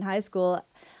person in high school,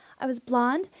 I was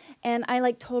blonde and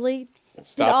I totally did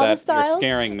Stop all that. the styles. You're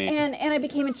scaring me. And I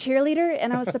became a cheerleader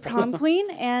and I was the prom queen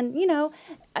and,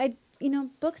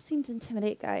 books seem to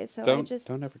intimidate guys. So I don't just,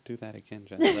 don't ever do that again,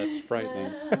 Jen. That's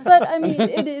frightening. but I mean,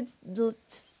 it's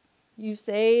you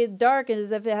say dark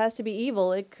as if it has to be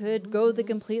evil. It could go the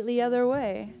completely other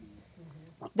way.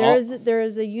 There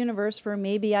is a universe where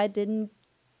maybe I didn't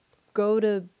go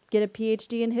to get a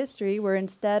PhD in history, where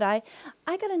instead I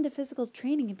got into physical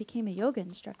training and became a yoga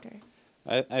instructor.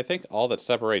 I think all that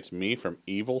separates me from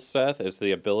evil Seth is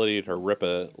the ability to rip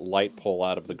a light pole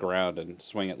out of the ground and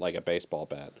swing it like a baseball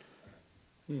bat.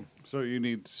 So you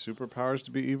need superpowers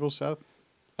to be evil Seth?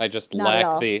 I just Not at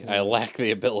all. lack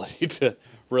the ability to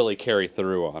really carry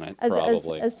through on it.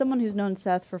 Probably. As someone who's known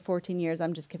Seth for 14 years,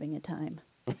 I'm just giving it time.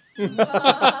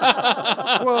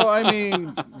 Well, I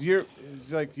mean,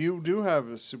 it's like you do have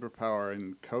a superpower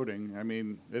in coding. I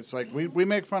mean, it's like we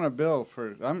make fun of Bill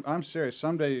for. I'm serious.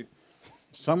 Someday,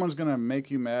 someone's gonna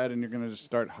make you mad, and you're gonna just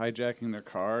start hijacking their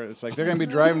car. It's like they're gonna be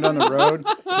driving down the road,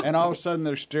 and all of a sudden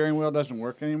their steering wheel doesn't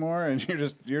work anymore, and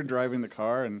you're driving the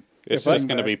car, and It's sitting just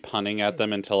going to back. be punning at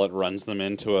them until it runs them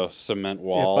into a cement If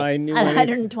wall. I knew At any-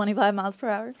 125 miles per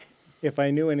hour. if I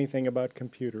knew anything about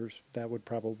computers, that would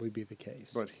probably be the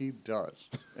case. But he does.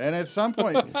 And at some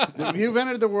point, you've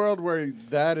entered the world where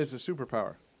that is a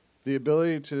superpower. The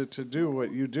ability to do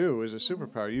what you do is a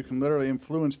superpower. You can literally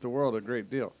influence the world a great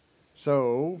deal.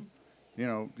 So,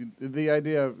 the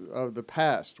idea of the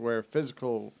past where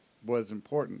physical was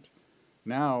important,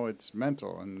 now it's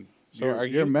mental. And So your, are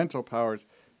your you- mental powers,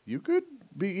 you could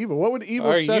be evil. What would evil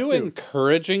Are Seth you do?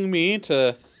 encouraging me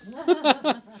to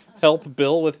help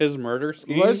Bill with his murder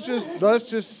scheme? Let's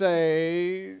just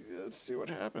say, let's see what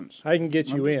happens. I can get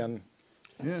you in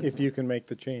Yeah. if you can make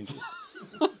the changes.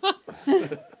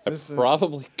 This,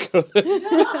 Probably could.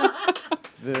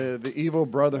 the evil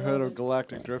brotherhood of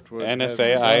galactic driftwood.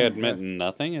 NSA, has I done admit that.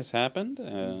 nothing has happened,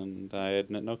 and I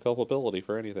admit no culpability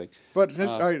for anything. But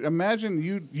all right, imagine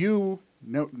you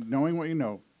knowing what you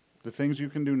know, the things you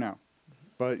can do now,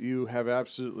 but you have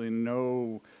absolutely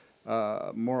no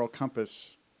moral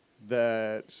compass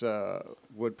that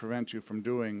would prevent you from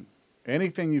doing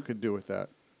anything you could do with that.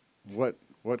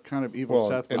 What kind of evil Well,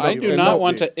 Seth? and would I evil do and not Seth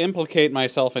want be? to implicate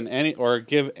myself in any or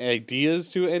give ideas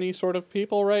to any sort of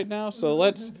people right now. So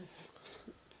let's.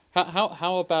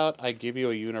 How about I give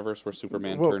you a universe where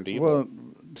Superman turned evil? Well,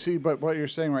 see, but what you're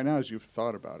saying right now is you've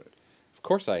thought about it. Of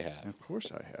course I have, Of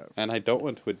course I have. and I don't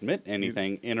want to admit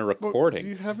anything in a Well, recording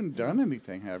you haven't done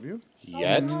anything, have you?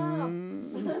 yet.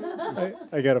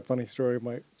 I got a funny story.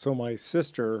 My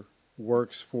sister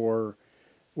works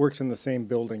in the same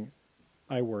building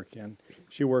I work in.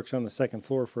 She works on the second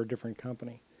floor for a different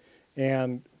company,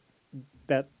 and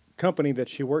that company that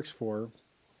she works for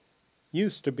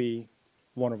used to be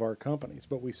one of our companies,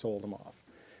 but we sold them off,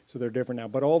 so they're different now.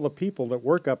 But all the people that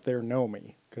work up there know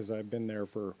me because I've been there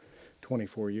for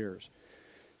 24 years.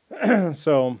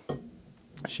 So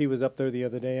she was up there the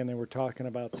other day and they were talking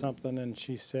about something, and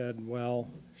she said,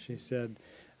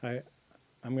 I'm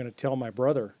going to tell my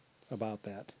brother about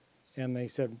that. And they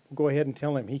said, go ahead and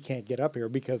tell him he can't get up here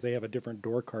because they have a different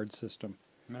door card system.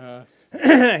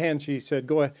 And she said,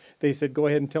 they said, go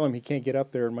ahead and tell him he can't get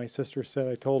up there. And my sister said,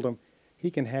 I told him he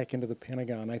can hack into the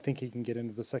Pentagon. I think he can get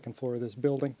into the second floor of this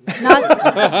building.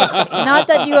 Not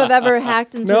that you have ever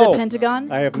hacked into No, the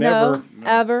Pentagon. I have never. No,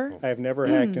 ever. I have never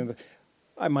hacked into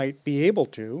I might be able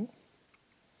to,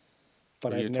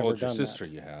 but You I've never told your done sister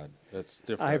that. you had. That's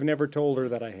different. I've never told her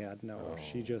that I had. No, Oh.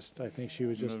 I think she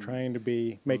was just trying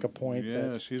to make a point Yeah,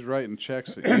 that. she's writing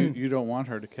checks that you don't want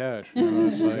her to cash. You know,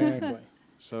 it's like, Exactly.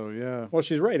 so, yeah. Well,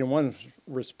 she's right in one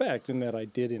respect in that I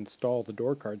did install the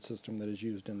door card system that is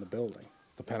used in the building.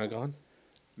 The Pentagon?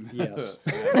 Yes.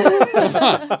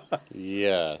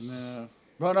 Yes. No.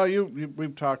 Well, no,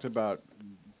 we've talked about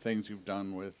things you've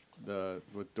done with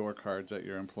door cards at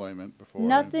your employment before.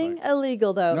 Nothing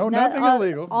illegal, though. No, nothing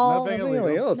illegal. All, Nothing Nothing illegal.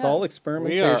 illegal. It's all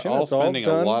experimentation. We are all it's all spending a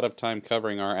done. lot of time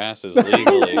covering our asses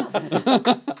legally.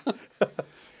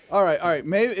 All right.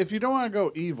 Maybe if you don't want to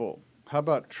go evil, how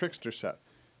about trickster Seth?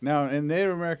 Now, in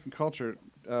Native American culture,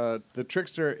 the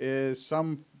trickster is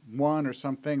someone or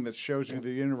something that shows you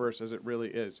the universe as it really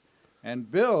is.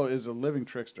 And Bill is a living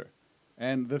trickster.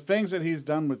 And the things that he's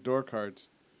done with door cards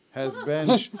has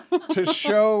been to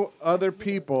show other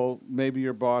people, maybe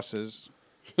your bosses,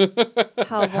 how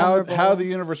vulnerable. how the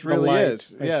universe really light.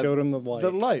 is. I showed him the light.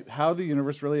 The light, how the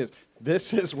universe really is.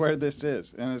 This is where this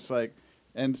is. And it's like,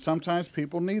 and sometimes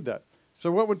people need that. So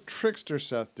what would trickster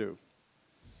Seth do?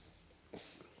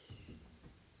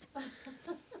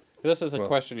 This is a Well-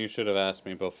 question you should have asked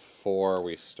me before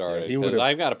we started, he because would've-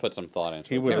 I've got to put some thought into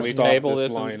He it. would Can have we stopped table this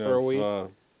this line for a week?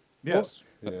 Yes.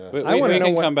 yeah. we I wanna we know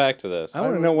can what- come back to this. I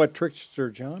want to know what Trickster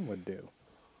John would do.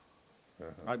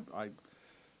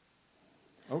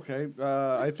 Okay.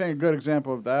 I think a good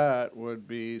example of that would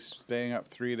be staying up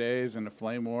 3 days in a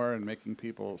flame war and making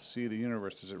people see the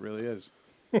universe as it really is.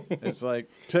 It's like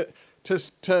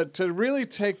to really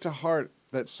take to heart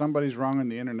that somebody's wrong on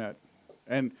the internet,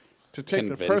 and to take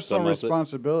the Convince personal them of it.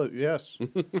 responsibility. Yes,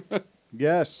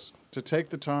 yes, to take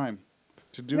the time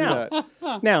to do Now,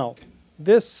 that. Now,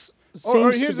 this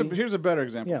Or seems here's to be... here's a better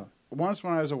example. Yeah. Once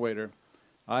when I was a waiter,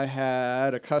 I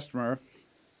had a customer.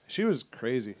 She was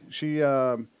crazy. She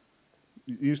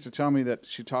used to tell me that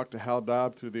she talked to Hal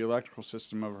Dobb through the electrical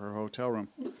system of her hotel room,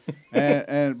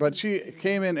 but she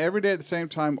came in every day at the same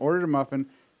time, ordered a muffin,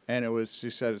 and she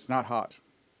said, it's not hot.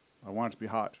 I want it to be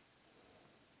hot.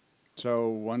 So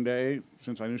one day,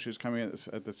 since I knew she was coming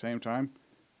at the same time,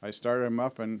 I started a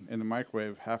muffin in the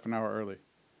microwave half an hour early.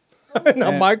 in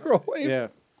a microwave? Yeah.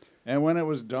 And when it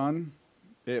was done,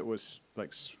 it was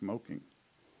like smoking.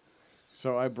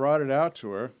 So I brought it out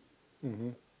to her,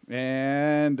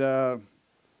 and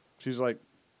she's like,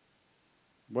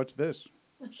 what's this?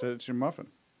 I said, it's your muffin.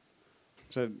 I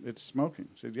said, it's smoking.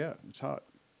 I said, yeah, it's hot.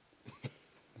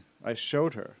 I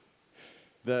showed her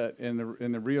that in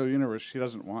the real universe, she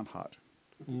doesn't want hot.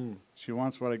 She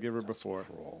wants what I give her before.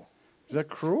 Cruel. Is that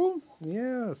cruel?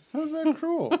 Yes. How's that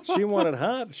cruel? She wanted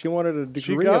hot. She wanted a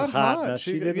She degree got of hot. hotness.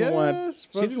 She She got- didn't want. yes,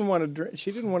 She but- didn't want to.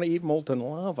 She didn't want to eat molten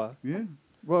lava. Yeah.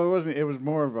 Well, it wasn't. It was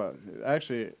more of a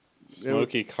actually.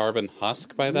 Smoky carbon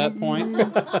husk by that point?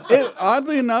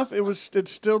 Oddly enough, it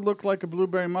still looked like a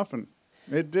blueberry muffin.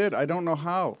 It did. I don't know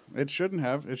how. It shouldn't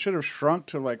have. It should have shrunk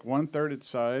to like 1/3 its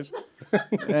size,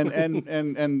 and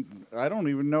I don't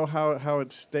even know how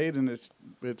it stayed in its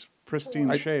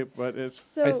pristine shape. But it's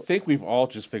So, I think we've all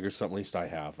just figured something, at least I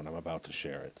have, and I'm about to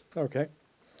share it. Okay.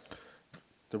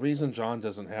 The reason John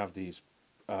doesn't have these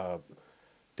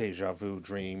deja vu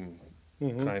dream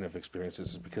kind of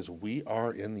experiences is because we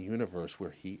are in the universe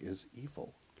where he is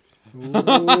evil. Ooh.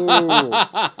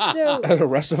 so And the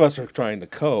rest of us are trying to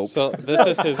cope. So this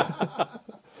is his...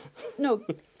 no,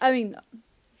 I mean,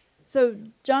 so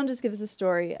John just gives a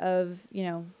story of,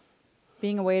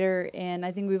 being a waiter, and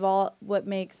I think we've all, what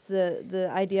makes the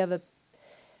idea of a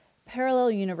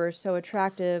parallel universe so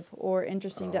attractive or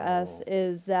interesting to us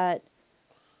is that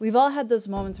we've all had those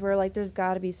moments where, like, there's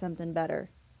got to be something better.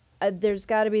 There's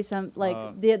got to be some,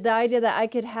 like, the idea that I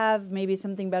could have maybe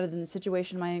something better than the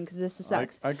situation I'm in because this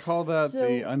sucks. I call that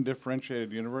the So-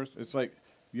 undifferentiated universe. It's like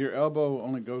your elbow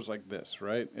only goes like this,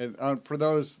 right? And for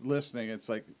those listening, it's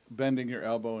like bending your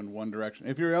elbow in one direction.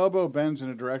 If your elbow bends in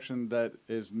a direction that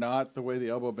is not the way the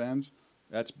elbow bends,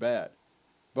 that's bad.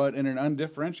 But in an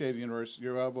undifferentiated universe,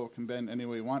 your elbow can bend any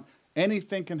way you want.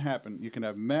 Anything can happen. You can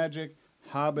have magic,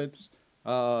 hobbits,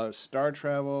 star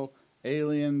travel,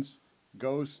 aliens,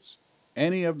 ghosts,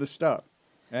 any of the stuff.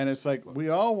 And it's like we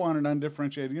all want an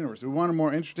undifferentiated universe. We want a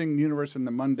more interesting universe than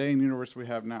the mundane universe we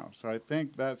have now. So I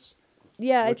think that's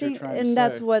Yeah, I what you're think, trying to and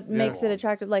that's say. what Yeah. makes it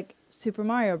attractive. Like Super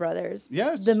Mario Brothers.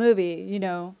 Yes. The movie, you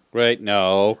know. Right?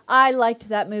 No. I liked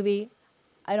that movie.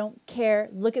 I don't care.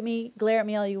 Look at me, glare at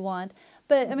me all you want.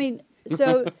 But I mean,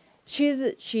 so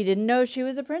she didn't know she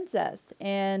was a princess,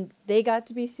 and they got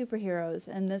to be superheroes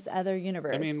in this other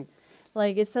universe. I mean,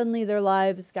 like it suddenly their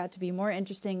lives got to be more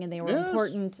interesting, and they were Yes.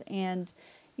 important. And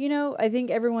you know, I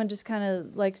think everyone just kind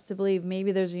of likes to believe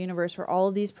maybe there's a universe where all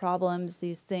of these problems,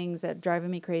 these things that driving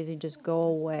me crazy, just go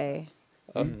away.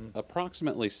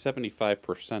 approximately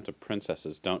 75% of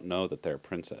princesses don't know that they're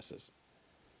princesses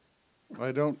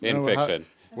I don't in know fiction.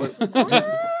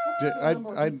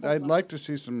 I'd like to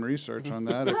see some research on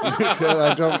that. If you could.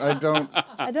 I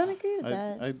don't agree with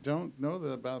that. I don't know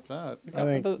about that. I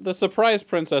think The surprise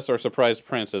princess or surprise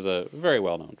prince is a very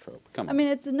well-known trope. Come on. I mean,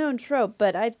 it's a known trope,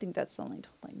 but I think that's only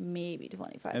like maybe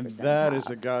 25%. And that is a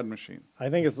tops. god machine. I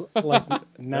think it's like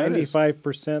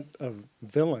 95% of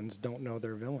villains don't know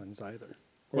they're villains either,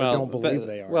 or don't believe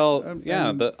they are. Well,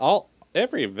 yeah,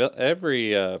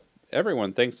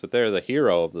 everyone thinks that they're the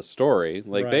hero of the story.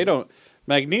 Like they Right. don't.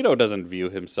 Magneto doesn't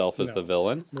view himself as the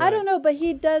villain. I don't know, but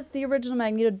he does. The original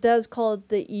Magneto does call it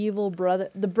the evil brother,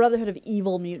 the Brotherhood of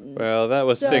Evil Mutants. Well, that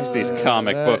was So- 60s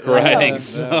comic That- book I know. writing. That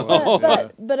So.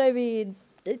 was- but I mean,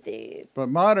 But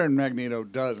modern Magneto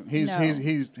doesn't. He No.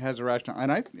 has a rationale,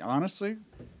 and I honestly,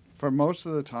 for most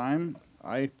of the time,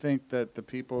 I think that the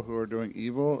people who are doing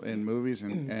evil in movies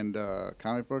and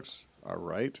comic books are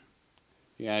right.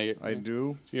 Yeah, I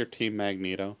do. you're Team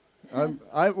Magneto.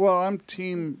 I'm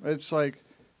team. It's like,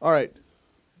 all right,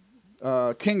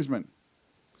 Kingsman,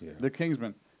 Yeah. the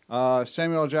Kingsman.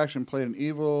 Samuel L. Jackson played an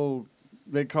evil.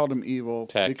 They called him evil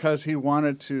Tech. because he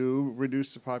wanted to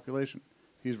reduce the population.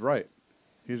 He's right.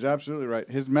 He's absolutely right.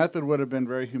 His method would have been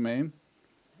very humane.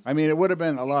 I mean, it would have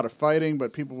been a lot of fighting,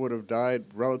 but people would have died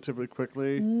relatively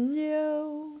quickly.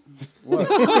 no, What?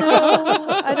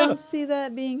 no, I don't see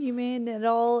that being humane at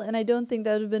all, and I don't think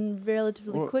that would have been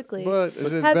relatively Well, quickly. But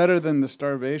is it Have- better than the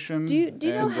starvation? Do you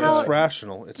know and, how- It's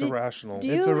rational. It's Do- irrational. Do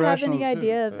you It's a have rational any decision.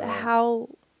 idea of Yeah. how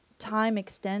time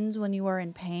extends when you are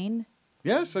in pain?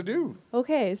 Yes, I do.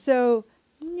 Okay, so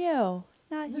no,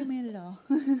 not humane at all.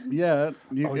 Yeah,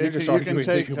 You're you just can arguing the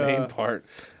take humane part.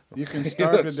 you can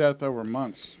starve to Yes. death over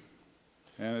months,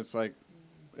 and it's like,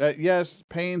 yes,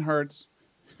 pain hurts.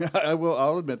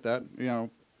 I'll admit that. You know,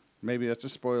 maybe that's a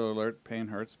spoiler alert. Pain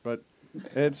hurts, but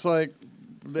it's like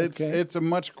Okay. it's a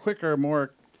much quicker,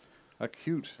 more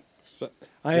acute.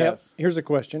 I have. Yes. Here's a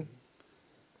question: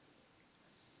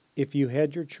 if you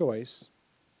had your choice,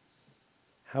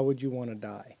 how would you want to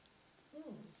die?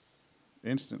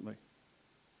 Instantly.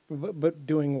 But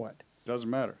doing what? Doesn't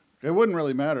matter. It wouldn't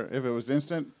really matter if it was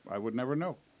instant. I would never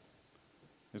know.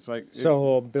 It's like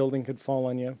So a building could fall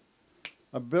on you.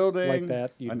 a building, like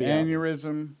that, you'd an be out.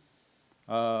 aneurysm,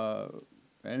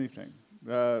 anything.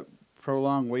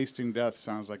 Prolonged wasting death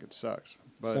sounds like it sucks.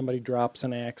 But Somebody drops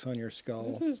an axe on your skull.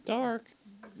 This is dark.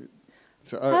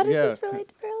 so, How does yeah. this relate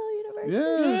to parallel universes?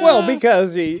 Yeah. Well,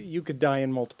 because you could die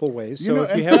in multiple ways. So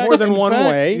if in you have more than in one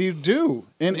fact, way, you do.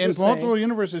 In just multiple saying.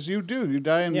 universes, you do. You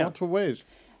die in Yeah. multiple ways.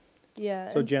 Yeah.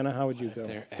 so and- Jenna, how would you go?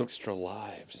 They're extra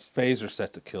lives. Phaser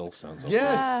set to kill sounds okay.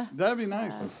 Yes, that'd be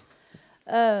nice.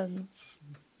 How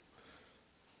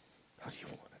do you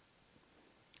want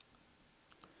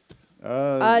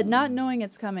it? not knowing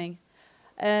it's coming,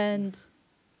 and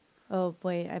oh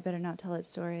wait, I better not tell that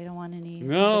story. I don't want any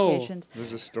No. implications.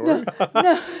 There's a story.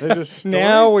 There's a story.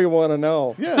 Now we want to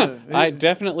know. Yeah. I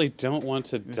definitely don't want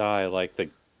to die like the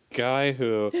guy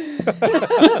who.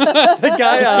 The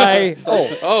guy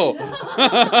Oh,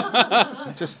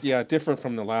 Just different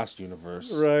from the last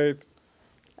universe. right.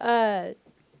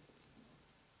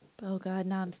 Oh God,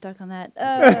 now I'm stuck on that.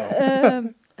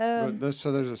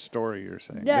 So there's a story you're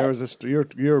saying. Yeah. There was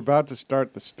you're about to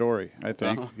start the story. I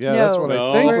think. Uh-huh. Yeah, that's what No.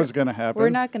 I think We're- was going to happen. We're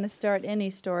not going to start any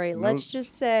story. Let's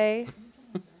just say,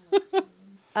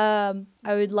 I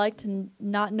would like to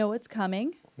not know what's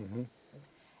coming,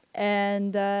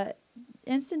 and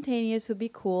instantaneous would be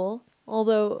cool.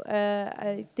 Although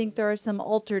I think there are some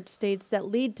altered states that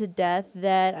lead to death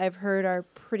that I've heard are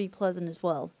pretty pleasant as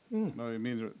well. No, you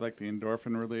mean like the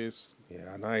endorphin release,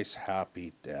 Yeah, a nice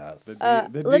happy death. the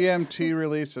let's- DMT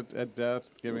release at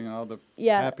death, giving all the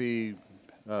Yeah. happy.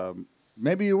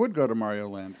 Maybe you would go to Mario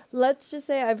Land. Let's just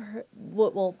say I've heard.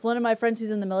 Well, one of my friends who's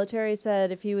in the military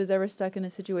said if he was ever stuck in a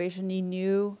situation he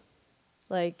knew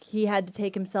Like, he had to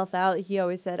take himself out. He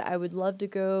always said, I would love to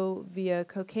go via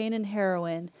cocaine and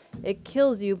heroin. It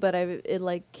kills you, but it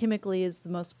like chemically is the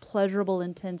most pleasurable,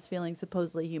 intense feeling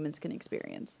supposedly humans can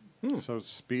experience. So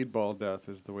speedball death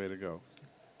is the way to go.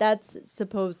 That's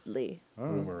supposedly.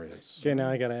 Rumor is. Okay, now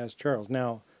I got to ask Charles.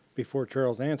 Now, before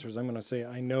Charles answers, I'm going to say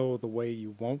I know the way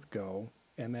you won't go,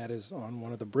 and that is on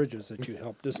one of the bridges that you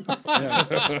helped design. I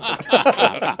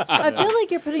feel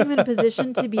like you're putting him in a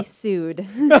position to be sued.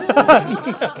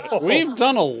 We've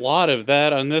done a lot of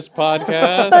that on this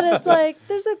podcast. But it's like,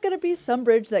 there's going to be some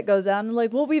bridge that goes out, and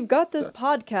like, well, we've got this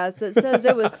podcast that says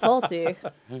it was faulty.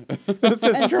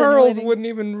 Charles wouldn't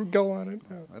even go on it.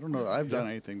 I don't know that I've done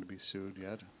anything to be sued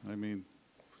yet. I mean,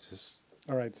 Just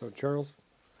All right, so Charles,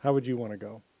 how would you want to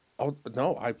go? oh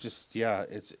no, I just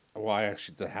it's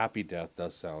actually the happy death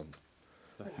does sound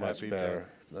much happy better.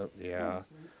 Yeah,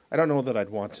 I don't know that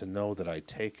I'd want to know that I'd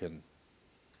taken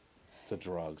the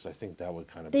drugs. I think that would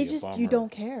kind of They be a just, bummer. you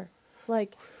don't care.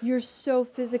 Like, you're so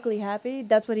physically happy.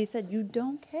 That's what he said. You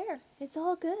don't care. It's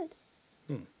all good.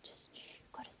 Just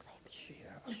go to sleep.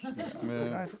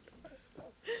 man,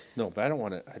 No, but I don't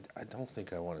want to. I don't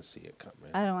think I want to see it come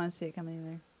in. I don't want to see it coming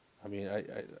either. I mean, I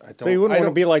don't. So you wouldn't I want to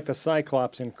don't- be like the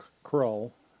Cyclops in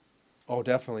Krull. Oh,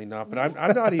 definitely not. But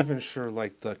I'm not even sure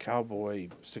like the cowboy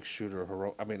 6-shooter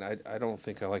hero. I mean, I don't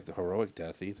think I like the heroic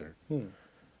death either.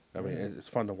 I mean, it's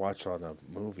fun to watch on a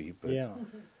movie, but Yeah.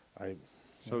 I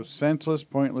so senseless,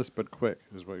 pointless, but quick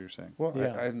is what you're saying. well,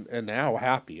 Yeah. and now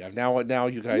happy. Now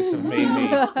you guys have made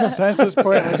me. Senseless,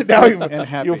 pointless, now and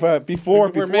happy. before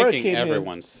We're before it making came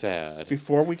everyone sad.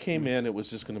 Before we came in, it was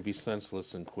just going to be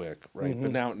senseless and quick, right?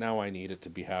 Mm-hmm. But now I need it to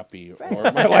be happy, or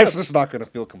my life's just not going to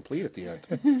feel complete at the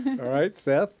end. All right,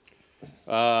 Seth.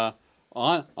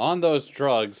 On those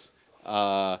drugs,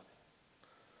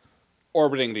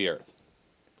 orbiting the Earth.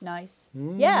 Nice.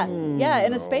 Yeah,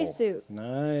 in a spacesuit.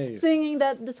 Nice. Singing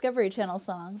that Discovery Channel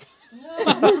song.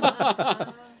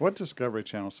 What Discovery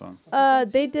Channel song?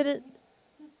 They did it.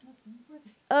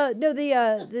 No,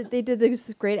 they did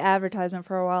this great advertisement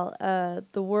for a while.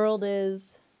 The world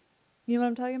is, you know what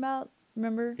I'm talking about?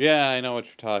 Remember? Yeah, I know what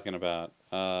you're talking about.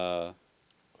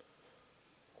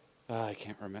 I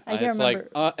can't remember. I can't it's remember.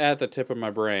 like at the tip of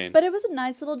my brain. But it was a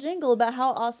nice little jingle about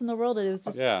how awesome the world is. It was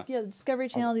just Yeah. Discovery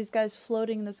Channel. These guys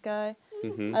floating in the sky.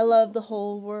 Mhm. I love the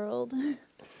whole world.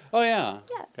 Oh yeah.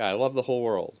 Yeah. I love the whole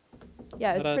world.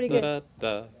 Yeah, it's pretty good.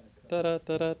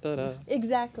 Da-da-da-da-da.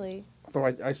 Exactly. Although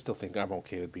I still think I'm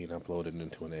okay with being uploaded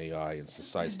into an AI and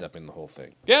sidestepping the whole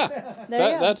thing. Yeah, There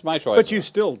you go. that's my choice. But you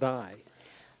still die.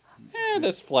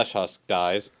 This flesh husk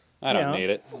dies. I don't Yeah. need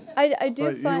it. I do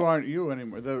But find you aren't you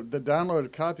anymore. The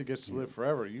downloaded copy gets to live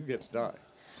forever. You get to die.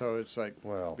 So it's like,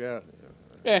 Well, yeah.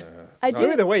 Eh, I not,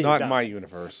 do Either way, you not die. in my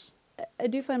universe. I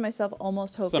do find myself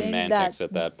almost hoping semantics that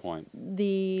at that point.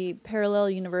 the parallel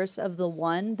universe of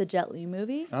the Jet Li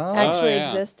movie, Oh. actually Oh,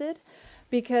 yeah. existed.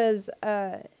 Because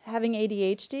having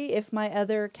ADHD, if my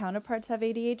other counterparts have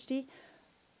ADHD,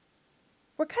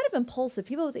 we're kind of impulsive.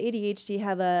 People with ADHD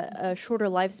have a shorter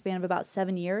lifespan of about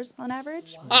 7 years on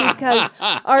average because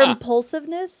our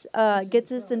impulsiveness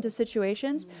gets us into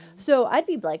situations. So I'd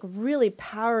be like really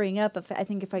powering up if I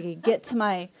could get to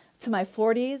my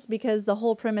 40s, because the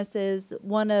whole premise is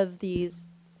one of these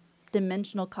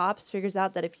dimensional cops figures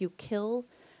out that if you kill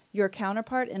your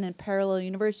counterpart in a parallel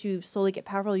universe, you slowly get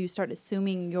powerful. You start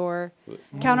assuming your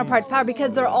counterpart's power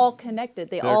because they're all connected.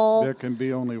 There can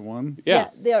be only one.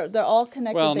 Yeah. they're all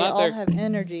connected. Well, they not all they're- have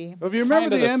energy. Well, if you remember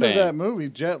Kinda the the end same. of that movie,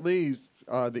 Jet Li's,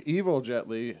 the evil Jet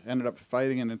Li ended up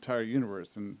fighting an entire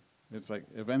universe, and it's like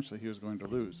eventually he was going to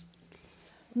lose.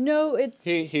 No, it's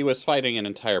He was fighting an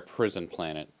entire prison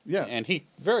planet. Yeah. And he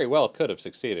very well could have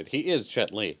succeeded. He is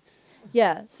Jet Li.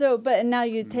 yeah. So, but now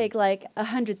you take like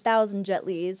 100,000 Jet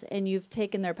Lis and you've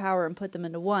taken their power and put them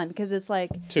into one, because it's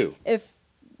like Two.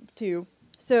 two.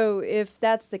 So if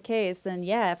that's the case, then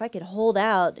yeah, if I could hold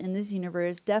out in this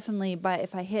universe, definitely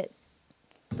if I hit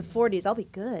the 40s, I'll be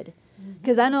good.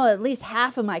 Because I know at least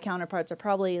half of my counterparts are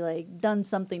probably like done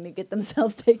something to get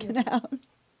themselves taken out.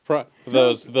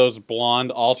 Those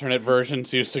blonde alternate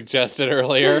versions you suggested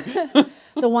earlier.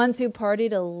 The ones who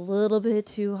partied a little bit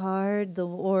too hard,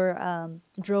 or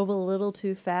drove a little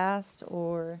too fast,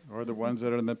 or Or the ones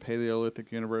that are in the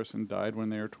Paleolithic universe and died when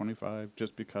they were 25,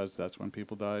 just because that's when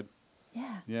people died.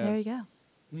 yeah, Yeah. there you go.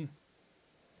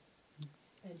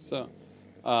 So,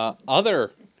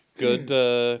 other good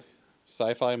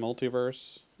sci-fi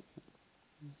multiverse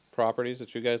properties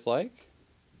that you guys like?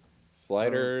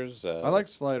 Sliders. I like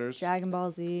Sliders. Dragon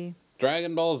Ball Z.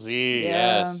 Dragon Ball Z.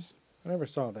 Yeah. Yes, I never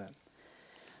saw that.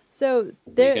 So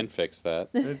we there, can fix that.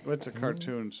 It's a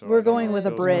cartoon, so We're I don't going know with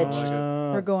if a those don't bridge. like it.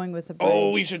 We're going with a bridge.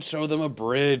 Oh, we should show them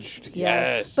abridged.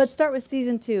 Yes. But start with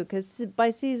season 2, because by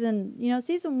season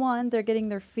 1, they're getting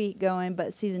their feet going,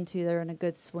 but season 2, they're in a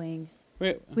good swing.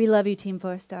 Wait, We love you, Team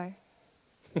 4-Star.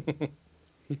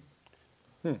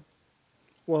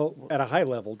 Well, at a high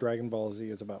level, Dragon Ball Z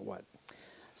is about what?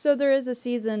 So there is a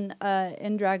season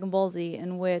in Dragon Ball Z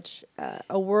in which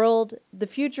the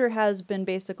future has been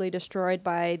basically destroyed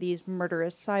by these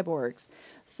murderous cyborgs.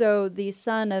 So the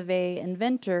son of a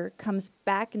inventor comes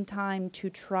back in time to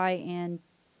try and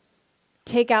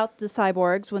take out the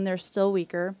cyborgs when they're still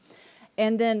weaker.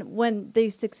 And then when they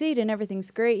succeed and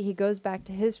everything's great, he goes back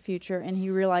to his future and he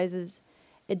realizes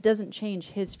it doesn't change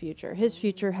his future. His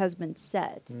future has been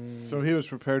set. So he was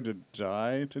prepared to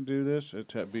die to do this? It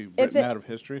to be written out of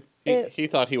history? he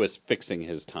thought he was fixing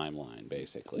his timeline,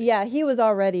 basically. Yeah, he was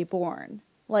already born.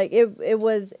 Like, it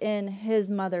was in his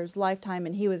mother's lifetime,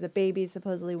 and he was a baby,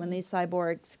 supposedly, when these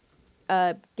cyborgs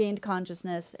gained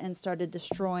consciousness and started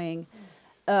destroying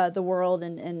the world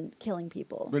and killing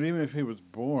people. But even if he was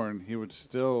born, he would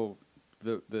still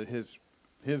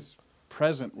his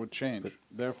present would change.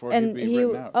 Therefore, And he'd be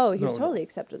written out. he totally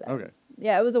accepted that. Okay.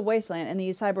 Yeah, it was a wasteland, and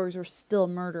these cyborgs were still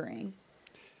murdering.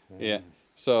 Yeah.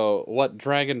 So what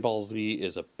Dragon Ball Z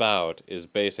is about is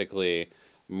basically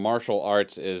martial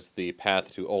arts is the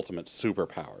path to ultimate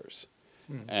superpowers.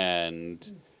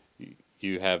 And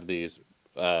you have these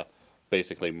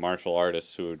basically martial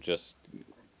artists who just...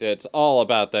 It's all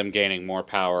about them gaining more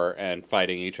power and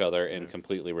fighting each other in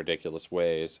completely ridiculous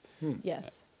ways.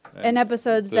 Yes. And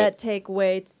episodes that takes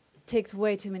way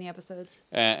too many episodes.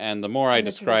 And the more I In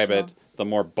the describe it, traditional. the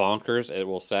more bonkers it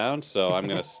will sound. So I'm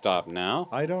going to stop now.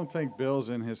 I don't think Bill's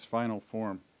in his final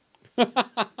form.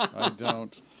 I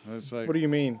don't. It's like, What do you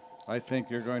mean? I think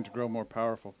you're going to grow more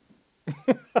powerful.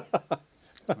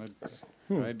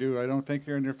 I do. I don't think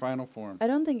you're in your final form. I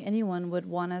don't think anyone would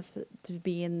want us to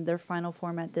be in their final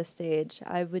form at this stage.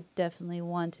 I would definitely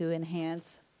want to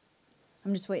enhance.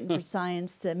 I'm just waiting for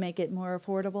science to make it more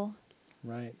affordable.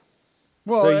 Right.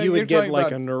 Well, So you you're would get talking like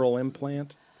about- a neural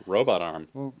implant? Robot arm.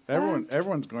 Well,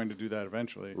 everyone's going to do that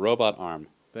eventually. Robot arm.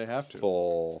 They have to.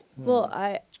 Full. Well,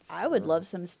 I would love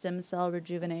some stem cell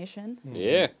rejuvenation.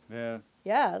 Yeah. Yeah.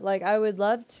 Yeah, like I would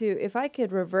love to, if I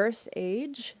could reverse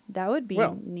age, that would be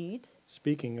Well, neat.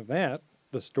 Speaking of that,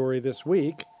 the story this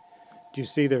week, do you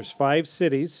see there's 5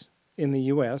 cities in the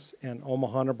U.S., and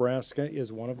Omaha, Nebraska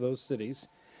is one of those cities,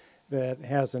 that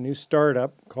has a new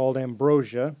startup called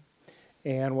Ambrosia.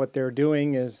 And what they're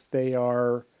doing is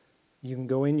you can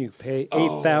go in, you pay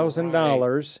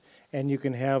 $8,000, and you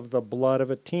can have the blood of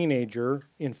a teenager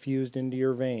infused into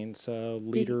your veins, a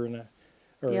liter and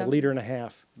a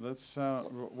half. That's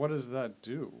what does that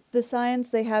do? The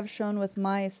science they have shown with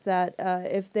mice that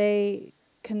if they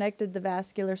connected the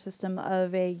vascular system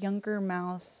of a younger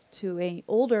mouse to an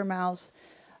older mouse,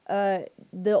 the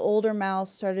older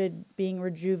mouse started being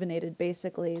rejuvenated,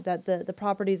 basically. That the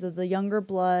properties of the younger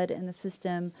blood in the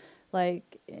system,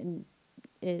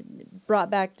 it brought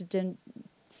back to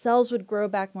cells would grow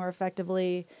back more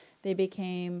effectively. They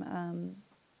became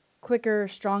quicker,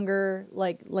 stronger,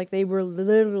 like they were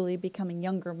literally becoming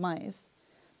younger mice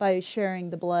by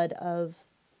sharing the blood of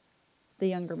the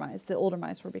younger mice. The older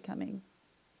mice were becoming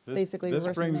basically This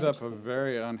reversing brings age. up a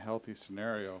very unhealthy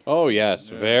scenario. Oh, yes.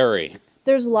 Yeah. Very.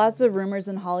 There's lots of rumors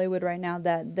in Hollywood right now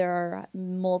that there are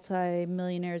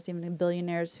multi-millionaires, even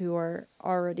billionaires, who are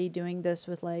already doing this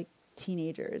with like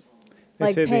teenagers, They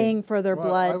like say they- paying for their Well,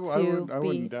 blood I to be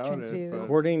wouldn't doubt it, transfused. but-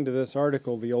 According to this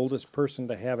article, the oldest person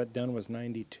to have it done was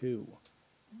 92.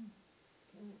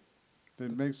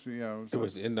 It makes me, It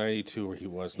was in 92 or he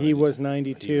was 92. He was He or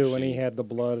 92, and he she. had the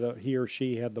blood. He or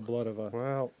she had the blood of a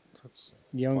Well, that's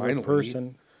younger finally,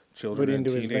 person. Children put and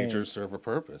into his teenagers veins. serve a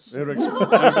purpose. it would,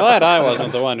 I'm glad I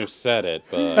wasn't the one who said it,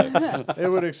 but it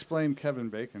would explain Kevin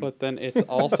Bacon. but then it's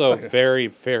also very,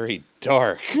 very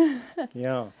dark.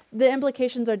 Yeah. The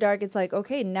implications are dark. It's like,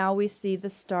 okay, now we see the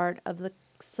start of the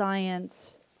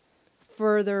science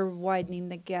further widening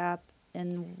the gap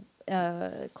in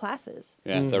classes.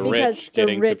 Yeah, the Because rich the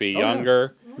getting to rich- be oh, yeah.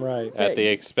 younger Right. at the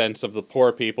expense of the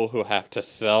poor people who have to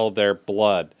sell their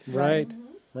blood. Right.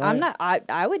 Right. I'm not.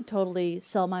 I would totally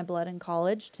sell my blood in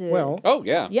college to. Well, Oh,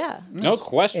 yeah. yeah. No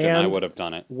question I And- would have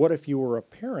done it. what if you were a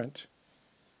parent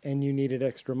and you needed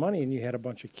extra money and you had a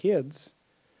bunch of kids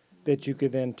that you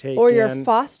could then take Or in? you're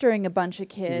fostering a bunch of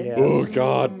kids. Yes. Oh,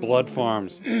 God, blood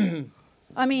farms.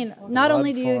 I mean, not Blood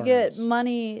only do you get farms.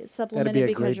 money a supplemented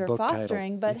because great you're book title.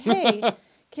 fostering, but hey,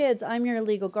 kids, I'm your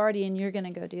legal guardian. You're going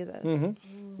to go do this. Mm-hmm.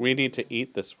 We need to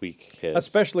eat this week, kids.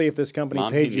 Especially if this company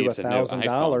Mom, paid he you needs a new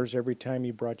 $1,000 every time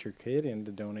you brought your kid in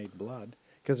to donate blood.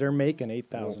 because they're making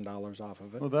 $8,000 off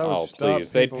of it. Well, that would Oh, stop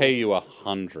please. They'd people- pay you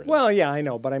 100. Well, yeah, I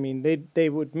know, but I mean, they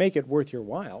would make it worth your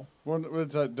while. Well,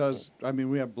 it does. I mean,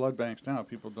 we have blood banks now.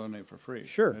 People donate for free.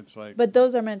 Sure. It's like, But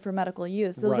those are meant for medical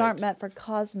use. Those Right. aren't meant for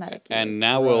cosmetic use. And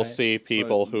now we'll Right. see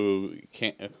people who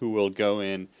will go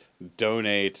in,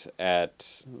 donate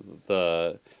at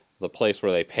the place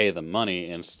where they pay the money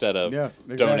instead of yeah,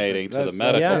 exactly. donating to the That's-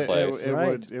 medical Yeah. place. It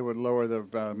Right. would lower the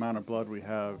amount of blood we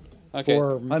have, Okay.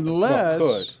 For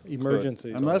unless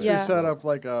emergencies. unless Yeah. we set up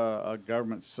like a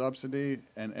government subsidy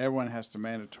and everyone has to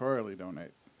mandatorily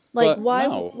donate. Like, But why?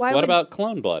 no. Why what would, about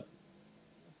clone blood?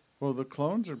 Well, the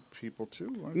clones are people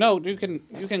too. aren't No, you can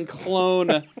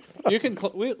clone.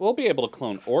 We'll be able to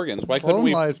clone organs. Why they? couldn't Clone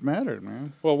we? lives matter,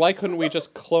 man. Well, why couldn't we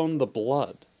just clone the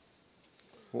blood?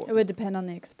 It would depend on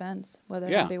the expense, whether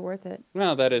Yeah. it'd be worth it.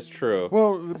 No, that is true.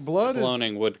 Well, the blood is.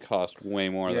 Cloning would cost way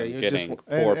more Yeah, than you getting just-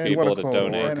 poor and people what a to clone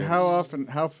donate. organ. And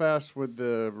how fast would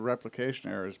the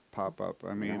replication errors pop up?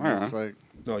 I mean, it's like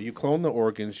No, you clone the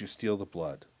organs, you steal the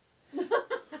blood.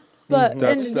 But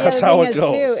That's- and the that's other how thing it is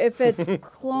goes. too, if it's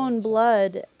clone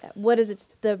blood, what is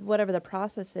it? Whatever the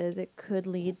process is, it could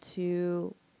lead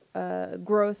to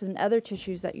growth in other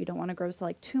tissues that you don't want to grow, so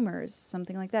like tumors,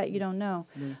 something like that. You don't know.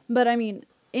 But I mean,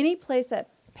 any place that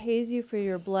pays you for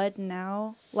your blood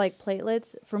now, like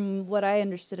platelets, from what I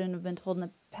understood and have been told in the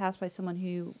past by someone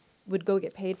who would go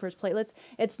get paid for his platelets,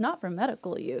 it's not for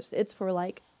medical use. It's for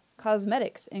like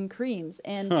cosmetics and creams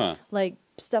and Huh. like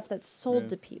stuff that's sold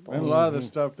to people. and a lot of the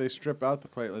stuff they strip out the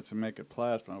platelets and make it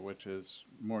plasma, which is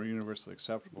more universally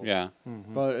acceptable. Yeah.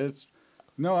 But it's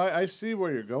no, I see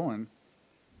where you're going.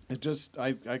 It just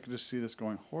I could just see this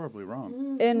going horribly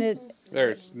wrong. And it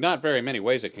There's not very many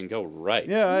ways it can go right.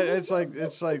 Yeah, it's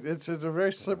a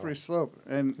very slippery slope,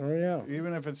 and Oh, yeah.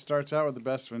 even if it starts out with the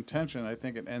best of intention, I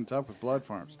think it ends up with blood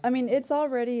farms. I mean, it's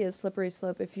already a slippery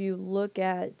slope if you look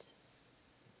at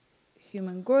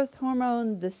human growth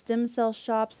hormone, the stem cell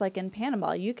shops, like in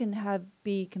Panama, you can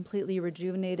be completely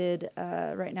rejuvenated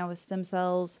right now with stem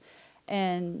cells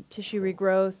and tissue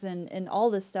regrowth and all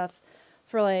this stuff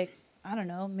for like, I don't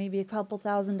know, maybe a couple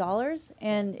 $1,000s.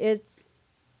 And it's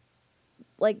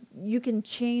like you can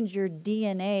change your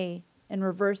DNA and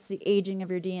reverse the aging of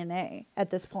your DNA at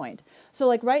this point. So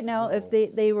like right now, if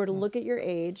they were to look at your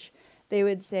age, they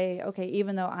would say, okay,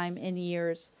 even though I'm in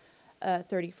years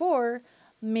 34,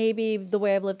 maybe the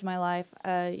way I've lived my life,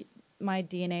 my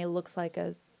DNA looks like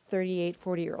a 38,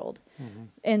 40-year-old.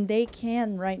 And they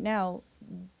can right now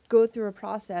go through a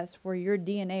process where your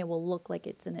DNA will look like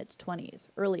it's in its 20s,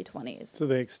 early 20s. So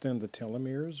they extend the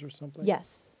telomeres or something?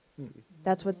 Yes.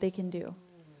 That's what they can do.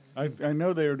 I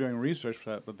know they were doing research for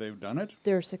that, but they've done it.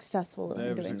 They're successful in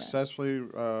They've doing that. successfully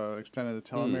extended the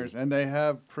telomeres, and they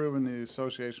have proven the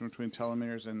association between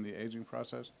telomeres and the aging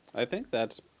process. I think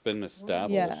that's been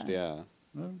established. Yeah.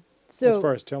 So As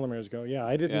far as telomeres go, yeah,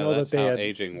 I didn't Yeah, know that that's they how had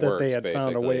aging that they works, had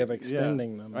found a way of basically.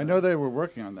 extending them. I know they were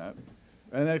working on that,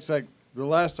 and it's like the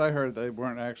last I heard, they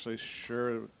weren't actually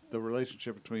sure the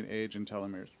relationship between age and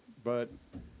telomeres. But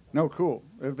no, cool.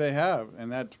 If they have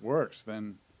and that works,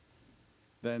 then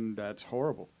that's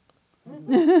horrible.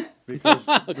 because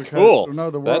Cool.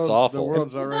 No, the That's world's, awful.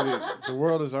 the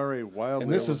world is already wildly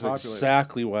And this is overpopulated.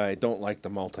 exactly why I don't like the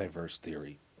multiverse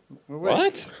theory. Well,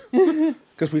 wait. What?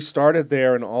 Because we started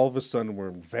there, and all of a sudden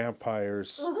we're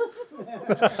vampires.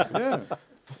 Yeah.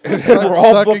 We're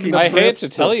all Sucking booking the I hate trips to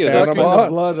tell you this, Santa Sucking Claus. the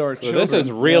blood or So this is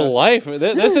children. real Yeah. life.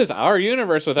 This is our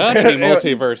universe without any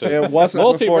multiverses. It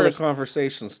wasn't before the multiverse.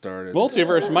 conversation started.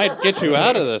 Multiverse might get you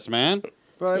out of this, man.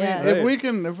 But I Yeah. mean,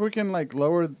 if we can like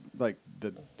lower like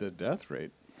the death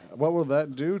rate, what will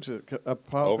that do to a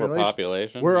population?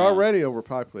 Overpopulation. We're yeah. already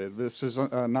overpopulated. This is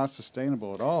not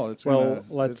sustainable at all. It's Well, gonna,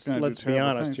 let's it's gonna do be terrible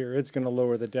honest things. here. It's going to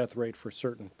lower the death rate for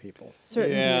certain people.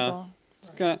 certain Yeah. people. It's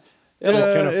gonna.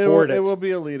 That can afford it it. will be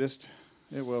elitist.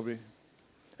 It will be.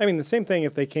 I mean, the same thing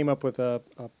if they came up with a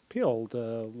pill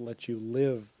to let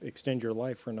you extend your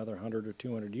life for another 100 or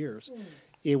 200 years,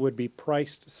 it would be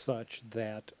priced such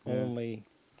that only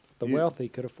the You- wealthy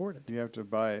could afford it. You have to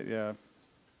buy it, yeah,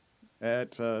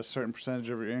 at a certain percentage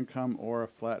of your income or a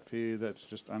flat fee that's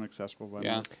just inaccessible by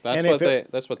Yeah, most. that's And what if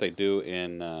that's what they do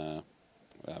in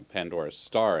Pandora's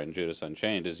Star in Judas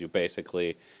Unchained. Is you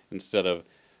basically instead of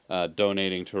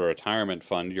donating to a retirement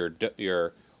fund,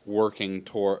 you're working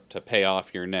to pay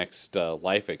off your next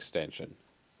life extension.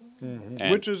 And-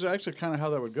 Which is actually kind of how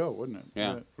that would go, wouldn't it?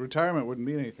 Yeah. Retirement wouldn't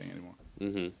mean anything anymore,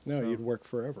 Mhm. No, So- you'd work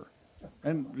forever.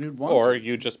 and you'd want Or to.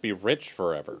 you just be rich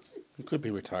forever. You could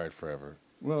be retired forever.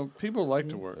 Well, people like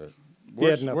to work. They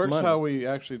had Work's, enough work's money. how we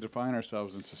actually define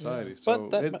ourselves in society.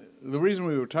 But So that- the reason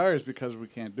we retire is because we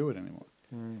can't do it anymore.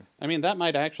 I mean, that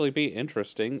might actually be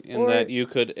interesting in Or- that you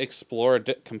could explore a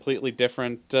completely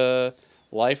different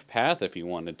life path if you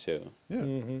wanted to.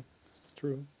 Yeah.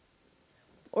 True.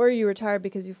 Or you retire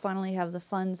because you finally have the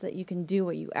funds that you can do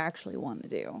what you actually want to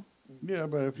do. Yeah,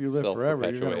 but if you live forever,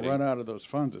 you're going to run out of those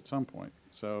funds at some point.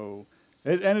 So,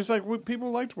 and it's like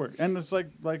people like to work, and it's like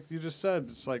you just said,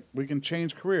 it's like we can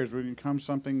change careers, we can become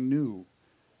something new,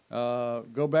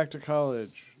 go back to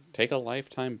college. Take a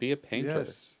lifetime, be a painter.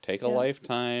 Yes. Take a Yeah.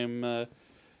 lifetime,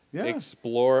 Yeah,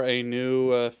 explore a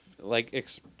new,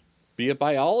 be a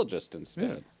biologist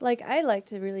instead. Like, I like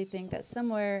to really think that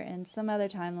somewhere in some other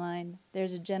timeline,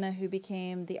 there's a Jenna who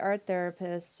became the art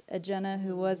therapist, a Jenna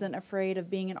who wasn't afraid of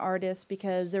being an artist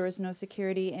because there was no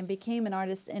security and became an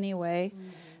artist anyway.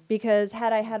 Because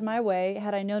had I had my way,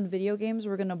 had I known video games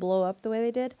were going to blow up the way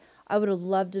they did, I would have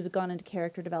loved to have gone into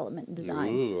character development and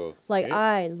design. Ooh. Like, Okay.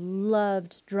 I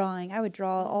loved drawing. I would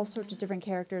draw all sorts of different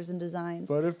characters and designs.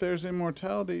 but if there's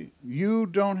immortality, you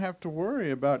don't have to worry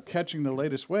about catching the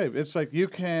latest wave. It's like you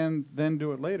can then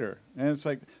do it later. And it's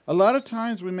like a lot of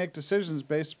times we make decisions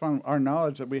based upon our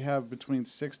knowledge that we have between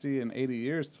 60 and 80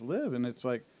 years to live. And it's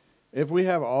like if we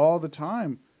have all the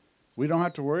time, we don't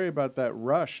have to worry about that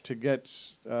rush to get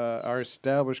our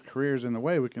established careers in the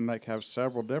way. We can like have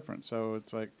several different. So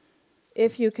it's like,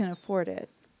 if you can afford it.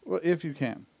 well, if you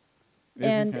can.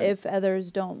 And you can. if others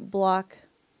don't block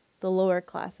the lower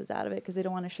classes out of it because they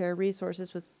don't want to share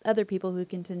resources with other people who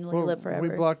continually Well, live forever.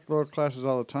 we block lower classes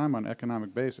all the time on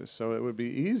economic basis, so it would be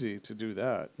easy to do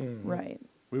that. Right.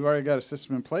 We've already got a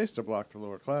system in place to block the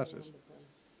lower classes.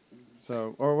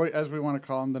 So, or as we want to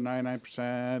call them, the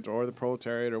 99% or the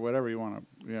proletariat or whatever you want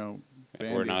to,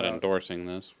 bandy We're not about, endorsing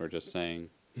this. We're just saying,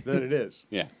 that it is.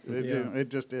 yeah. It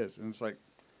just is, and it's like,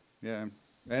 yeah.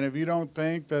 And if you don't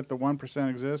think that the 1%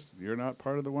 exists, you're not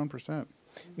part of the 1%.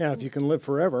 Now, if you can live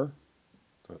forever,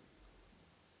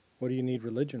 what do you need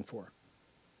religion for?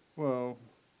 Well,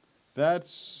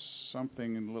 that's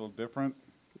something a little different.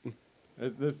 All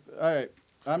right,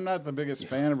 I'm not the biggest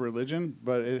fan of religion,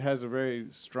 but it has a very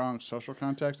strong social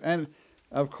context. And,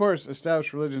 of course,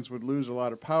 established religions would lose a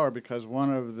lot of power because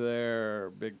one of their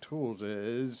big tools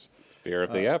is... Fear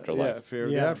of the afterlife. Yeah, fear of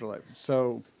the Yeah. afterlife.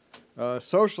 So,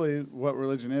 socially, what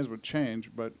religion is would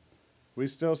change, but we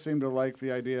still seem to like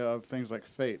the idea of things like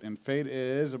fate. And fate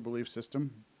is a belief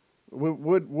system.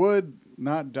 Would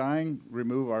not dying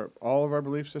remove all of our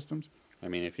belief systems? I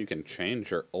mean, if you can change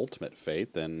your ultimate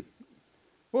fate, then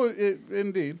Well,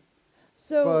 indeed.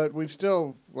 So, But we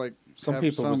still like Some have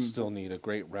people would still need a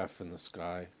great ref in the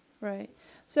sky. right.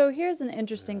 So here's an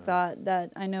interesting thought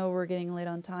that I know we're getting late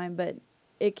on time, but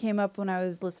it came up when I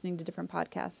was listening to different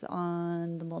podcasts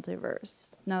on the multiverse,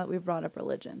 now that we've brought up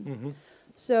religion.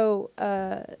 So,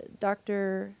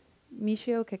 Dr.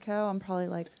 Michio Kaku, I'm probably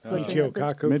like butchering Michio it, the-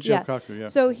 Kaku. Michio Yeah. Kaku, yeah.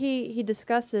 So he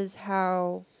discusses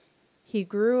how he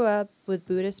grew up with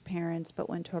Buddhist parents but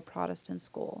went to a Protestant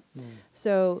school.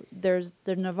 So there's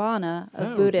the nirvana of That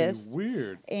would be Buddhist,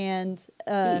 weird. and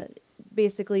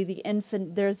basically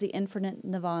there's the infinite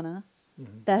nirvana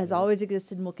that has always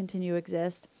existed and will continue to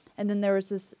exist. And then there was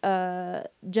this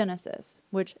Genesis,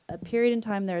 which a period in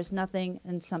time there is nothing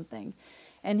and something.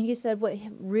 And he said what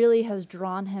really has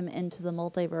drawn him into the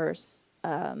multiverse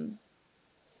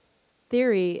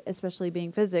theory, especially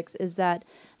being physics, is that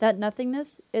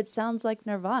nothingness, it sounds like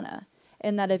nirvana.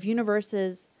 And that if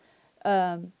universes,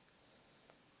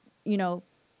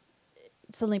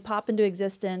 suddenly pop into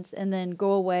existence and then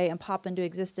go away and pop into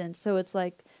existence. So it's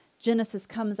like Genesis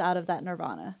comes out of that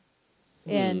nirvana.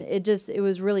 And it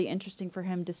was really interesting for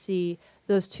him to see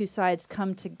those two sides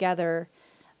come together,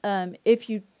 if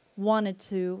you wanted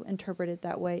to interpret it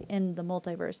that way in the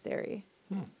multiverse theory.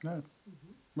 Yeah.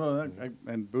 Well,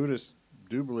 and Buddhists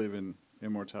do believe in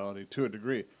immortality to a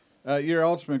degree. Your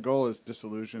ultimate goal is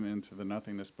disillusion into the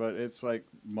nothingness, but it's like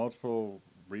multiple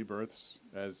rebirths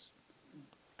as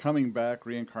coming back,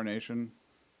 reincarnation,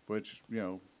 which,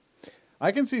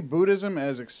 I can see Buddhism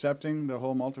as accepting the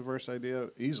whole multiverse idea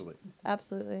easily.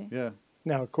 Absolutely. Yeah.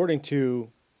 Now, according to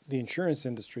the insurance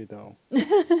industry, though,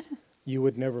 you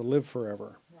would never live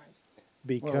forever.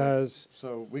 Because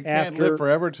So we can't After- live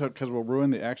forever because we'll ruin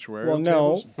the actuarial well,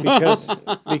 no, tables?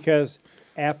 because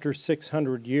after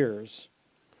 600 years,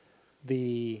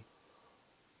 the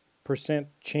percent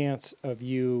chance of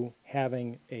you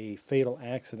having a fatal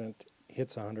accident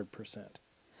hits 100%.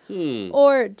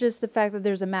 Or just the fact that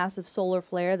there's a massive solar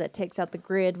flare that takes out the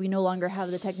grid. We no longer have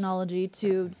the technology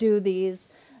to do these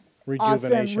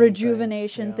awesome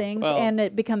rejuvenation things, Well- and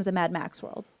it becomes a Mad Max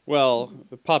world. well,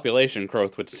 the population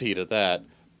growth would see to that.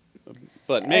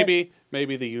 But maybe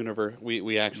the universe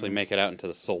we actually make it out into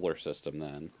the solar system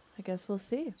then. I guess we'll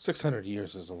see. 600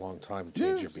 years is a long time to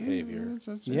change your behavior.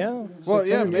 Yeah. Well, 600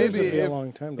 yeah, years maybe would be a if,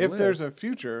 long time to if live. there's a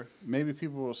future, maybe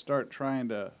people will start trying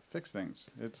to fix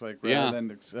things. It's like rather Yeah. than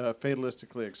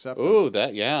fatalistically accept them. Ooh,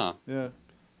 that yeah, Yeah.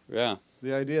 yeah.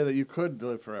 The idea that you could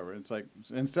live forever. It's like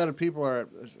instead of people are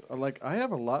like, I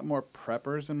have a lot more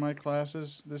preppers in my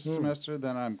classes this semester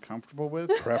than I'm comfortable with.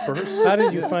 Preppers? How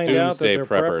did you find out that Doomsday they're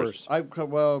preppers. preppers?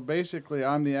 Well, basically,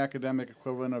 I'm the academic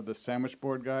equivalent of the sandwich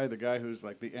board guy, the guy who's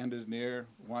like the end is near,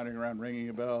 wandering around ringing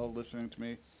a bell, listening to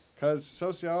me. Because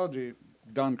sociology,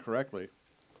 done correctly,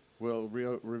 will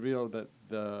reveal that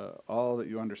all that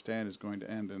you understand is going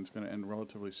to end, and it's going to end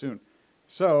relatively soon.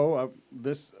 So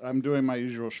I'm doing my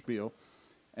usual spiel.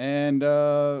 And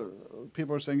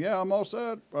people are saying, "Yeah, I'm all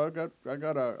set. I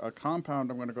got a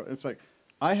compound. I'm going to go." It's like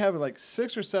I have like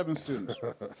 6 or 7 students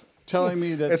telling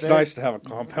me that It's nice to have a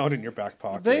compound in your back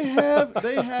pocket. they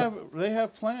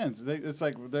have plans. It's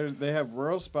like they have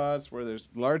rural spots where there's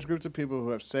large groups of people who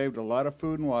have saved a lot of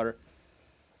food and water.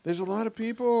 There's a lot of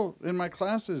people in my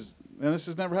classes, and this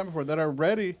has never happened before, that are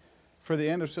ready for the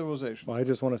end of civilization. Well, I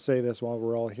just want to say this while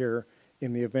we're all here.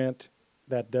 In the event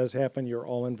that does happen, you're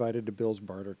all invited to Bill's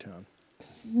Bartertown.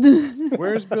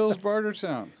 Where's Bill's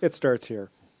Bartertown? It starts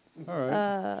here, All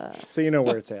right. so you know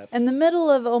where it's at. In the middle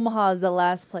of Omaha is the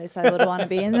last place I would want to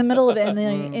be. In the middle of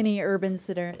any urban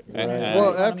centers. And,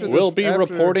 Well, after we'll be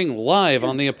reporting live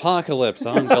on the apocalypse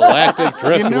on Galactic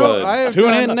Driftwood.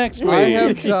 Tune in next week. I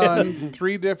have done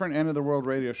 3 different end of the world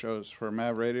radio shows for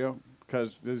Mav Radio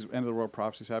because these end of the world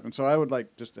prophecies happen. So I would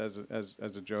like just as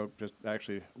a joke, just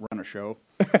actually run a show.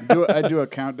 I do a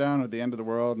countdown at the end of the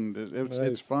world, and it's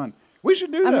Nice. fun. We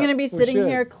should do that. I'm going to be sitting should.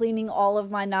 here cleaning all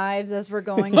of my knives as we're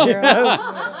going through.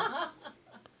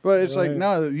 But it's like Right.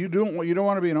 no, you don't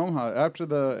want to be in Omaha after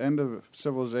the end of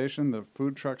civilization. The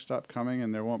food trucks stop coming,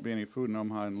 and there won't be any food in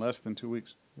Omaha in less than 2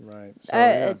 weeks. Right.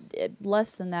 So, yeah.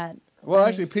 Less than that. Well, I mean-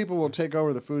 actually, people will take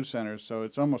over the food centers, so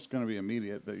it's almost going to be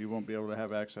immediate that you won't be able to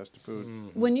have access to food.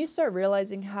 When you start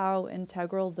realizing how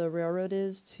integral the railroad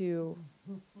is to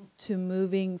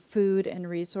moving food and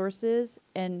resources,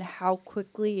 and how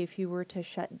quickly, if you were to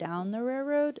shut down the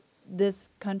railroad,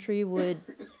 this country would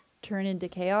turn into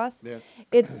chaos. Yeah.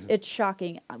 It's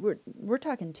shocking. We're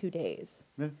talking 2 days.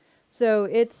 Yeah. So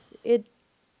it's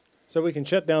So we can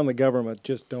shut down the government,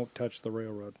 just don't touch the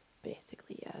railroad.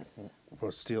 basically yes.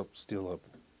 Well, steal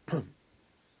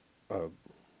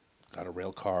got a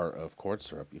rail car of corn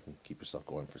syrup. You can keep yourself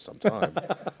going for some time.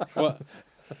 Well,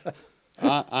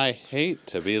 I hate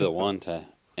to be the one to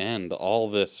end all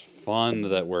this fun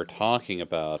that we're talking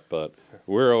about, but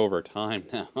we're over time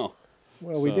now.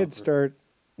 Well, we So- did start.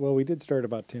 Well, we did start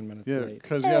about 10 minutes Yeah, late.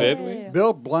 because Did we?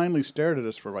 Bill blindly stared at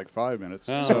us for like 5 minutes.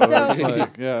 Oh. So it's So-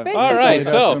 like, yeah. Basically- All right, We'd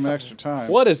have so some extra time.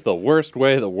 what is the worst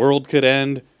way the world could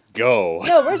end? Go.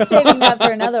 No, we're saving that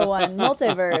for another one.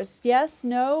 Multiverse. Yes,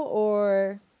 no,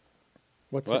 or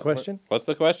What's the question? What's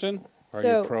the question? Are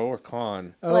So- you pro or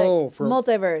con? Oh, like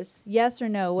multiverse. Yes or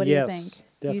no? What do you think?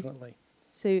 yes, You- definitely.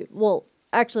 well,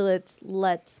 actually,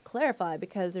 let's clarify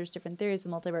because there's different theories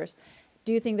of multiverse.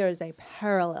 Do you think there is a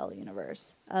parallel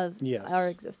universe of Yes. our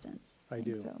existence? I think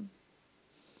do. So.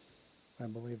 I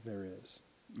believe there is.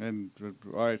 And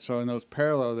all right, so in those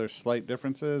parallel, there's slight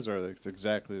differences, or it's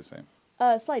exactly the same.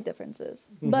 Slight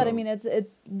differences, but I mean, it's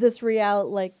this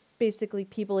like basically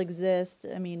people exist.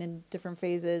 I mean, in different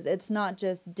phases. It's not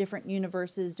just different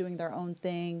universes doing their own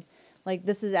thing. Like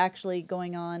this is actually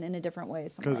going on in a different way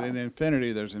somewhere Because in else.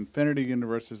 infinity, there's infinity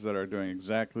universes that are doing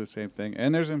exactly the same thing,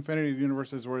 and there's infinity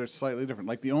universes where it's slightly different.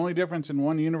 Like the only difference in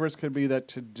one universe could be that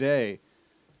today,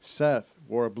 Seth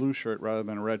wore a blue shirt rather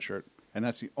than a red shirt, and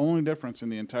that's the only difference in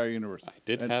the entire universe. I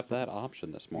did And have that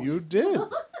option this morning. You did.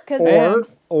 Because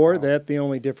Or that the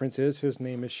only difference is his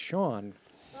name is Sean.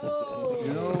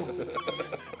 You know,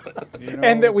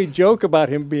 And that we joke about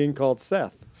him being called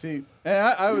Seth. See, and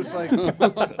I was like,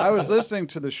 I was listening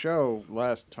to the show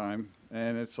last time,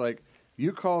 and it's like,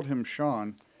 you called him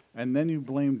Sean, and then you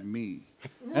blamed me.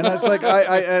 And it's like,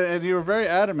 and you were very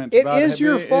adamant It about is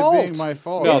your it fault. being my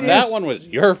fault. No, It that is- one was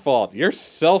your fault. You're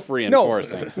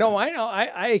self-reinforcing. No, I know.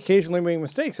 I occasionally make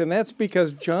mistakes, and that's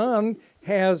because John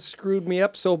has screwed me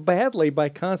up so badly by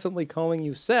constantly calling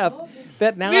you Seth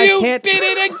that now I You can't. did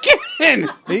it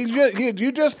again.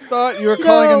 You just thought you were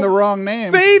calling him the wrong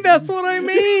name. See, that's what I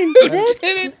mean. this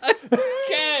Did it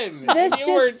again. this You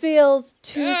just were- feels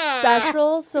too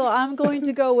special, so I'm going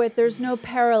to go with there's no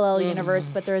parallel universe,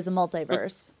 but there is a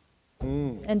multiverse.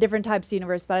 And different types of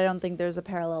universe, but I don't think there's a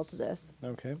parallel to this.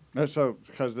 Okay. That's so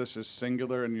because this is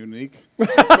singular and unique.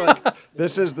 It's like,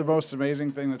 this is the most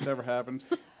amazing thing that's ever happened.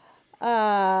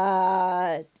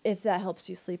 If that helps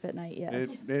you sleep at night,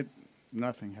 yes.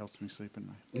 Nothing helps me sleep at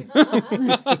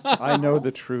night. I know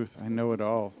the truth. I know it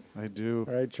all. I do.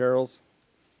 All right, Charles.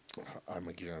 I'm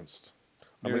against.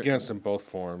 I'm You're- against in both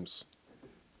forms.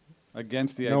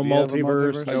 Against the No idea of a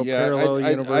multiverse, multiverse. no parallel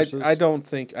universes. I don't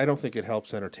think it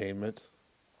helps entertainment,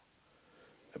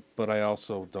 but I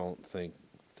also don't think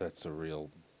that's a real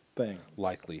Thing.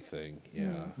 likely thing.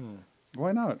 Yeah.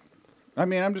 Why not? I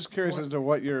mean, I'm just curious as to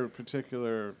what your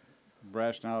particular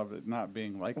rationale of it not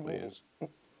being likely is.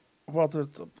 Well,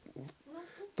 the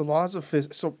laws of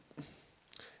physics. So,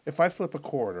 if I flip a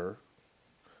quarter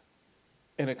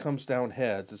and it comes down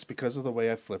heads, it's because of the way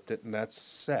I flipped it, and that's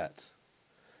set.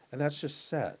 And that's just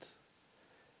set.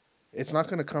 It's not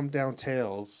going to come down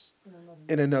tails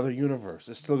in another universe.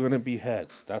 It's still going to be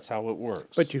heads. That's how it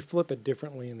works. But you flip it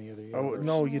differently in the other universe. Oh,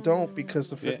 no, you don't,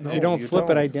 because no, you don't flip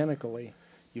it identically.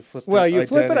 You flip Well, it you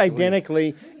flip it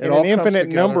identically It in all an comes infinite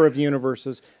together. number of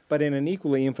universes, but in an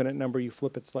equally infinite number, you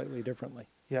flip it slightly differently.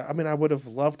 Yeah, I mean, I would have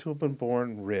loved to have been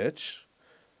born rich,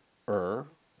 or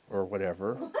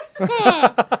whatever,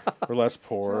 or less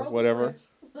poor, whatever.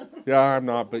 Yeah, I'm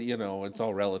not, but it's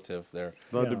all relative there.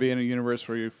 Love Yeah. to be in a universe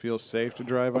where you feel safe to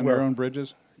drive on your Well- own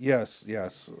bridges. Yes,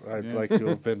 I'd Yeah. like to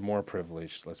have been more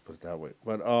privileged. Let's put it that way.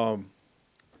 But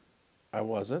I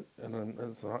wasn't,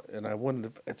 and I wouldn't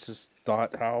have. It's just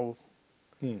thought how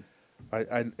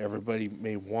everybody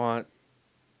may want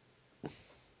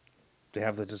to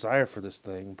have the desire for this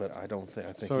thing, but I don't think.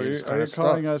 I think So you're just are kind you of stuck.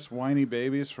 calling us whiny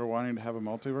babies for wanting to have a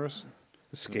multiverse?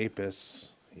 Escapists,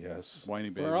 yes. Whiny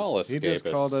babies. We're all He just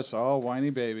escapists. called us all whiny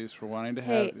babies for wanting to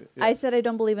have. Hey, I said I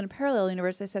don't believe in a parallel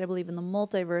universe. I said I believe in the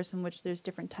multiverse, in which there's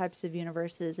different types of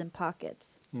universes and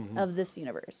pockets of this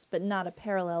universe, but not a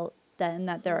parallel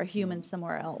that there are humans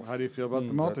somewhere else. How do you feel about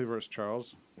the multiverse,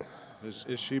 Charles? Is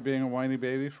she being a whiny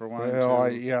baby for wanting Well,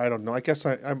 to? I don't know. I guess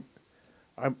I'm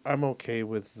okay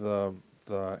with the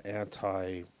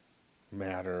anti-matter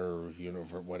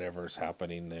universe, whatever's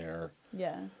happening there.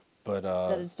 Yeah, But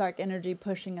that is dark energy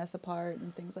pushing us apart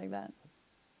and things like that.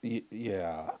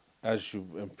 yeah,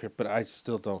 but I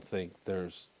still don't think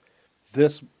there's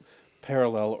this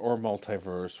parallel or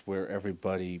multiverse where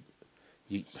everybody.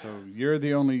 So you're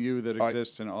the only you that I-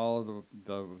 exists in all of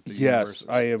the Yes, universes.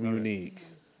 I am Okay. unique.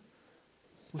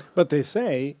 But they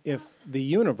say if the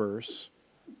universe,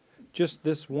 just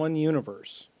this one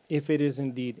universe, if it is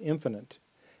indeed infinite,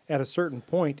 at a certain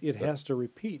point it has to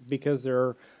repeat because there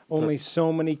are only That's-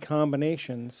 so many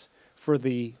combinations for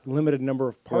the limited number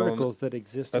of Well, particles that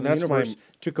exist in and the that's my- universe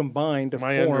to combine to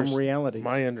My form unders- realities.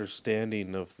 My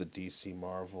understanding of the DC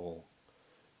Marvel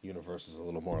universe is a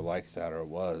little more like that, or it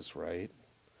was, right?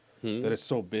 That it's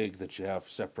so big that you have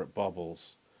separate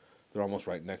bubbles. They're almost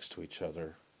right next to each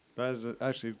other. That is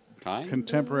actually Kind?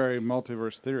 contemporary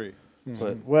multiverse theory.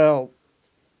 But well,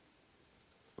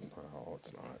 no,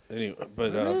 it's not. Anyway,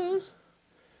 but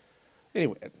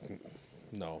anyway,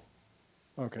 no.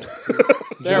 Okay.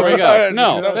 There we go.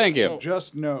 No, thank you.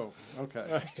 Just no.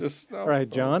 Okay. Just no. All right,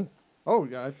 John. Oh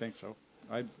yeah, I think so.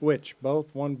 Which?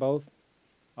 Both? One, both?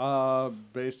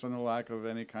 Based on the lack of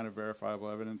any kind of verifiable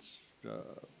evidence,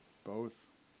 both.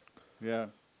 Yeah.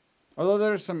 Although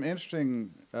there's some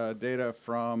interesting data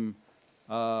from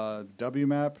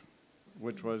WMAP,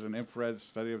 which was an infrared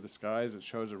study of the skies that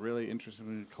shows a really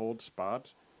interestingly cold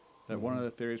spot that one of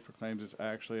the theories proclaims is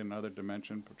actually another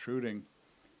dimension protruding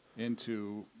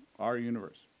into our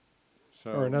universe.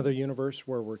 So Or another universe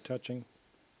where we're touching?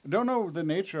 I don't know the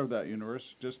nature of that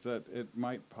universe, just that it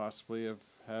might possibly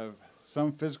have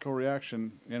some physical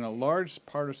reaction in a large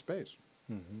part of space.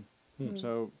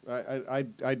 So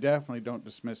I definitely don't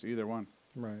dismiss either one.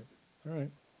 Right. All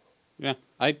right. Yeah,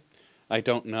 I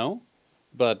don't know,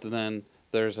 but then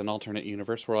there's an alternate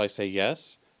universe where I say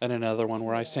yes, and another one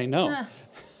where I say no.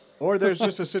 Or there's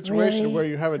just a situation Really? where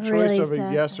you have a choice Really of a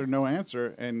sad. yes or no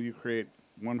answer, and you create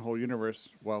one whole universe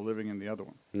while living in the other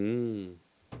one. Mm.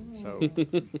 So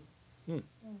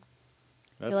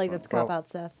I feel like that's cop out,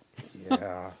 Seth.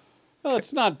 Yeah. Well,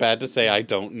 it's not bad to say I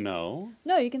don't know.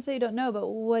 No, you can say you don't know, but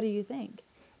what do you think?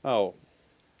 Oh,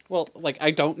 well, like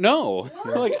I don't know.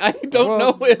 Like I don't Well,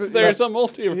 know if but there's a he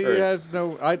multiverse. has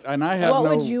no. I have What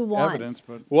no would you want? evidence.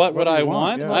 But What would do I you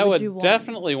want? Yeah. I would would you want?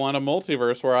 definitely want a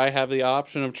multiverse where I have the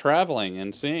option of traveling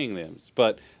and seeing them.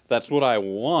 But that's what I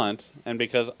want, and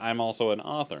because I'm also an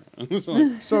author.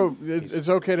 So, So it's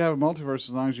okay to have a multiverse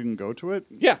as long as you can go to it.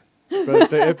 yeah,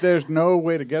 But if there's no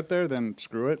way to get there, then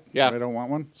screw it. Yeah. I don't want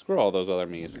one. screw all those other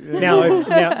me's.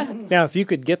 Now, if you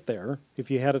could get there, if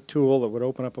you had a tool that would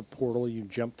open up a portal, you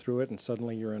jump through it, and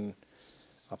suddenly you're in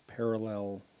a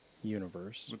parallel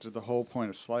universe. Which is the whole point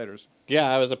of sliders. Yeah,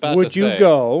 I was about Would to you say.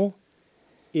 go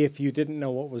if you didn't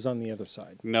know what was on the other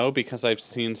side. No, because I've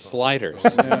seen sliders.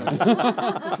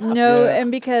 No, Yeah.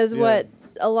 and because Yeah. what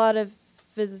a lot of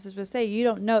physicists would say, you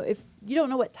don't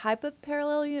know what type of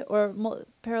parallel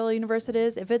universe it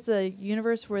is. If it's a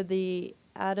universe where the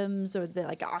atoms or the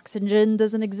oxygen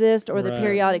doesn't exist or the Right.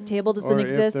 periodic table doesn't Or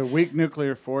exist, if the weak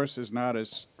nuclear force is not as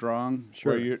strong,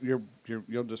 Sure. where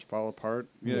you'll just fall apart.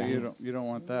 Yeah. You don't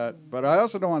want that. But I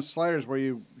also don't want sliders where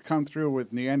you come through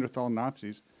with Neanderthal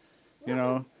Nazis. You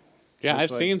know. Yeah, It's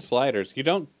I've like- seen sliders. You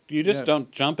just Yeah.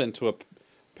 don't jump into a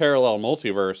parallel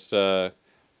multiverse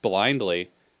blindly.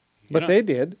 You But don't- they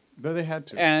did. But they had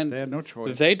to. And they had no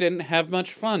choice. They didn't have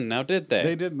much fun, now did they?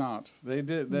 They did not. They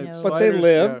did. No. But they sliders,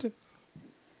 lived,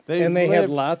 yeah. and they had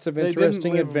lived. lots of They didn't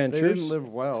interesting live- adventures. They didn't live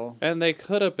well. And they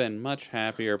could have been much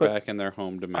happier But back in their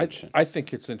home dimension. I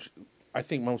think it's. I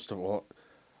think most of all,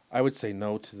 I would say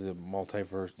no to the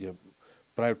multiverse,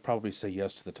 but I would probably say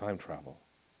yes to the time travel.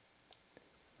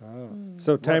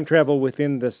 So time travel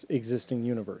within this existing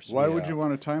universe. Why would Yeah. you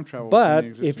want to time travel? But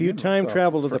within the if you existing time universe?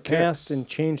 travel to for the past kicks. and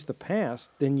change the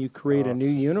past, then you create a new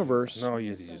universe. No,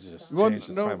 you just Well, change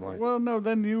the no, timeline. well, no.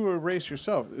 Then you erase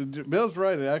yourself. Bill's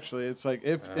right. Actually, it's like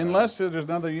unless there's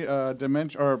another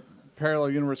dimension or parallel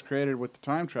universe created with the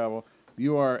time travel,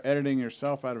 you are editing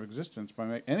yourself out of existence by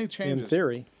making any In changes.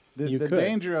 theory, you the could.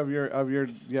 danger of your I'd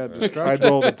destruction.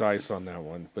 roll the dice on that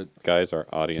one, but Guys, our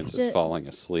audience is Gen- falling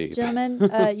asleep. gentlemen,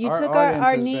 you Our took audience our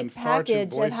has been neat far too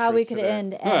package of how we boisterous could today.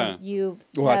 end, Huh. and you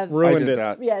I have Ruined did it.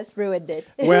 that. yes ruined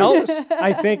it. Well,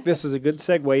 I think this is a good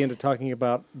segue into talking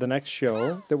about the next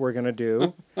show that we're going to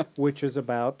do, which is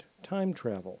about time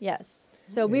travel. Yes.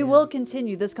 So we will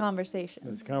continue this conversation.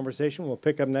 This conversation we'll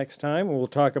pick up next time, and we'll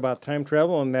talk about time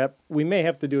travel, and that we may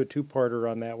have to do a two-parter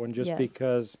on that one, just Yes.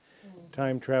 because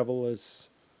time travel has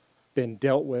been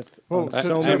dealt with Well, on to-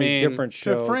 so I many mean, different To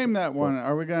shows. frame that one,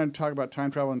 are we going to talk about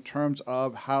time travel in terms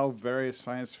of how various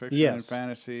science fiction and Yes.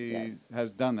 fantasy Yes.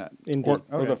 has done that? Indeed. or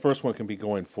Okay. the first one can be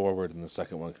going forward, and the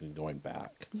second one can be going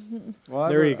back. Well,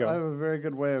 There you go. I have a very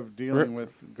good way of dealing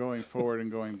with going forward and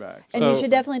going back. And you So-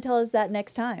 should definitely tell us that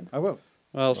next time. I will.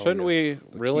 Well, shouldn't yes. we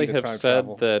The really key to have time said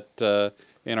travel. that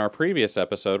in our previous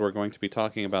episode we're going to be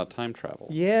talking about time travel?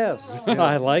 Yes,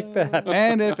 I like that.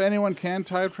 And if anyone can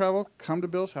time travel, come to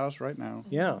Bill's house right now.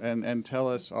 Yeah. And tell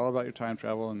us all about your time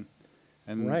travel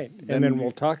and Right, and then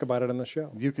we'll talk about it on the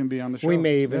show. you can be on the show. We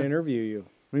may even Yeah. interview you.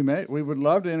 We may. We would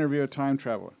love to interview a time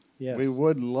traveler. Yes. We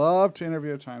would love to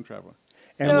interview a time traveler.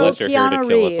 And so Unless you're here to Keanu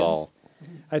kill Reeves. us all.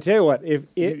 I tell you what, if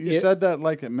it, You said that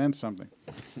like it meant something.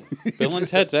 Bill and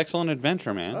Ted's Excellent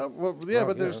Adventure, man. Well, yeah, Oh,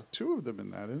 but yeah. there's two of them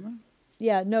in that, isn't there?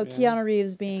 Yeah, no, Keanu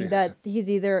Reeves being that he's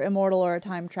either immortal or a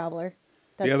time traveler.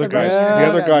 That's The other version guy's of the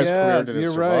other it. guy's Yeah, career didn't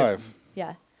you're right. survive.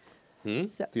 Yeah. Hmm?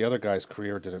 So The other guy's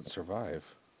career didn't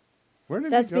survive. Where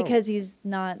did that's he go? because he's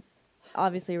not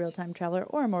obviously a real time traveler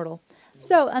or immortal.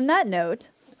 So on that note,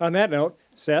 on that note,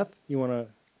 Seth, you want to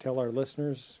tell our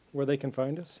listeners where they can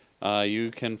find us?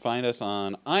 You can find us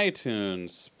on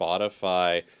iTunes,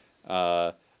 Spotify,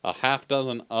 a half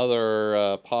dozen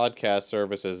other podcast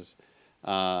services,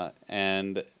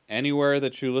 and anywhere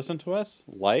that you listen to us.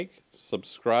 Like,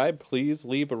 subscribe, please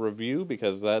leave a review,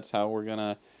 because that's how we're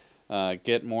gonna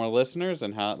get more listeners,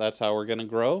 and that's how we're gonna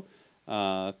grow.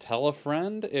 Tell a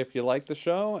friend if you like the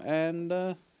show,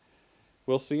 and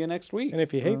we'll see you next week. And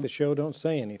if you hate the show, don't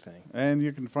say anything. And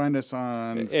you can find us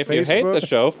on If Facebook. you hate the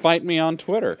show, fight me on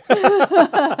Twitter. You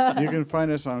can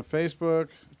find us on Facebook,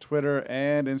 Twitter,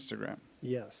 and Instagram.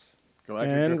 Yes.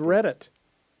 Galactic And Driftwood. Reddit.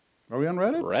 Are we on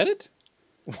Reddit? Reddit?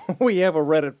 We have a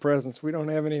Reddit presence. We don't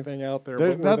have anything out there,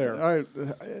 There's but we're nothing. there. All right,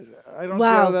 I don't see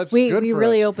how wow, that's we good for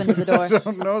really us. opened the door. I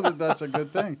don't know that that's a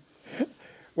good thing.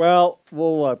 Well,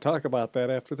 we'll talk about that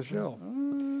after the show.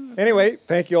 Anyway,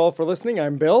 thank you all for listening.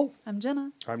 I'm Bill. I'm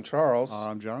Jenna. I'm Charles.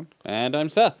 I'm John. And I'm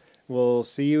Seth. We'll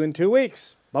see you in 2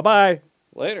 weeks. Bye-bye.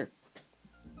 Later.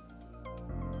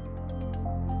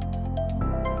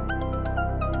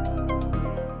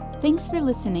 Thanks for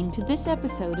listening to this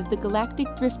episode of the Galactic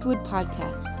Driftwood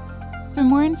Podcast. For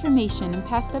more information and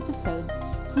past episodes,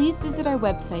 please visit our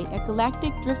website at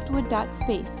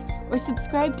galacticdriftwood.space or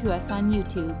subscribe to us on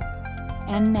YouTube.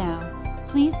 And now,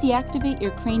 please deactivate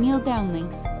your cranial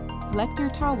downlinks, collect your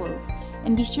towels,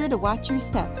 and be sure to watch your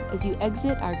step as you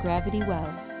exit our gravity well.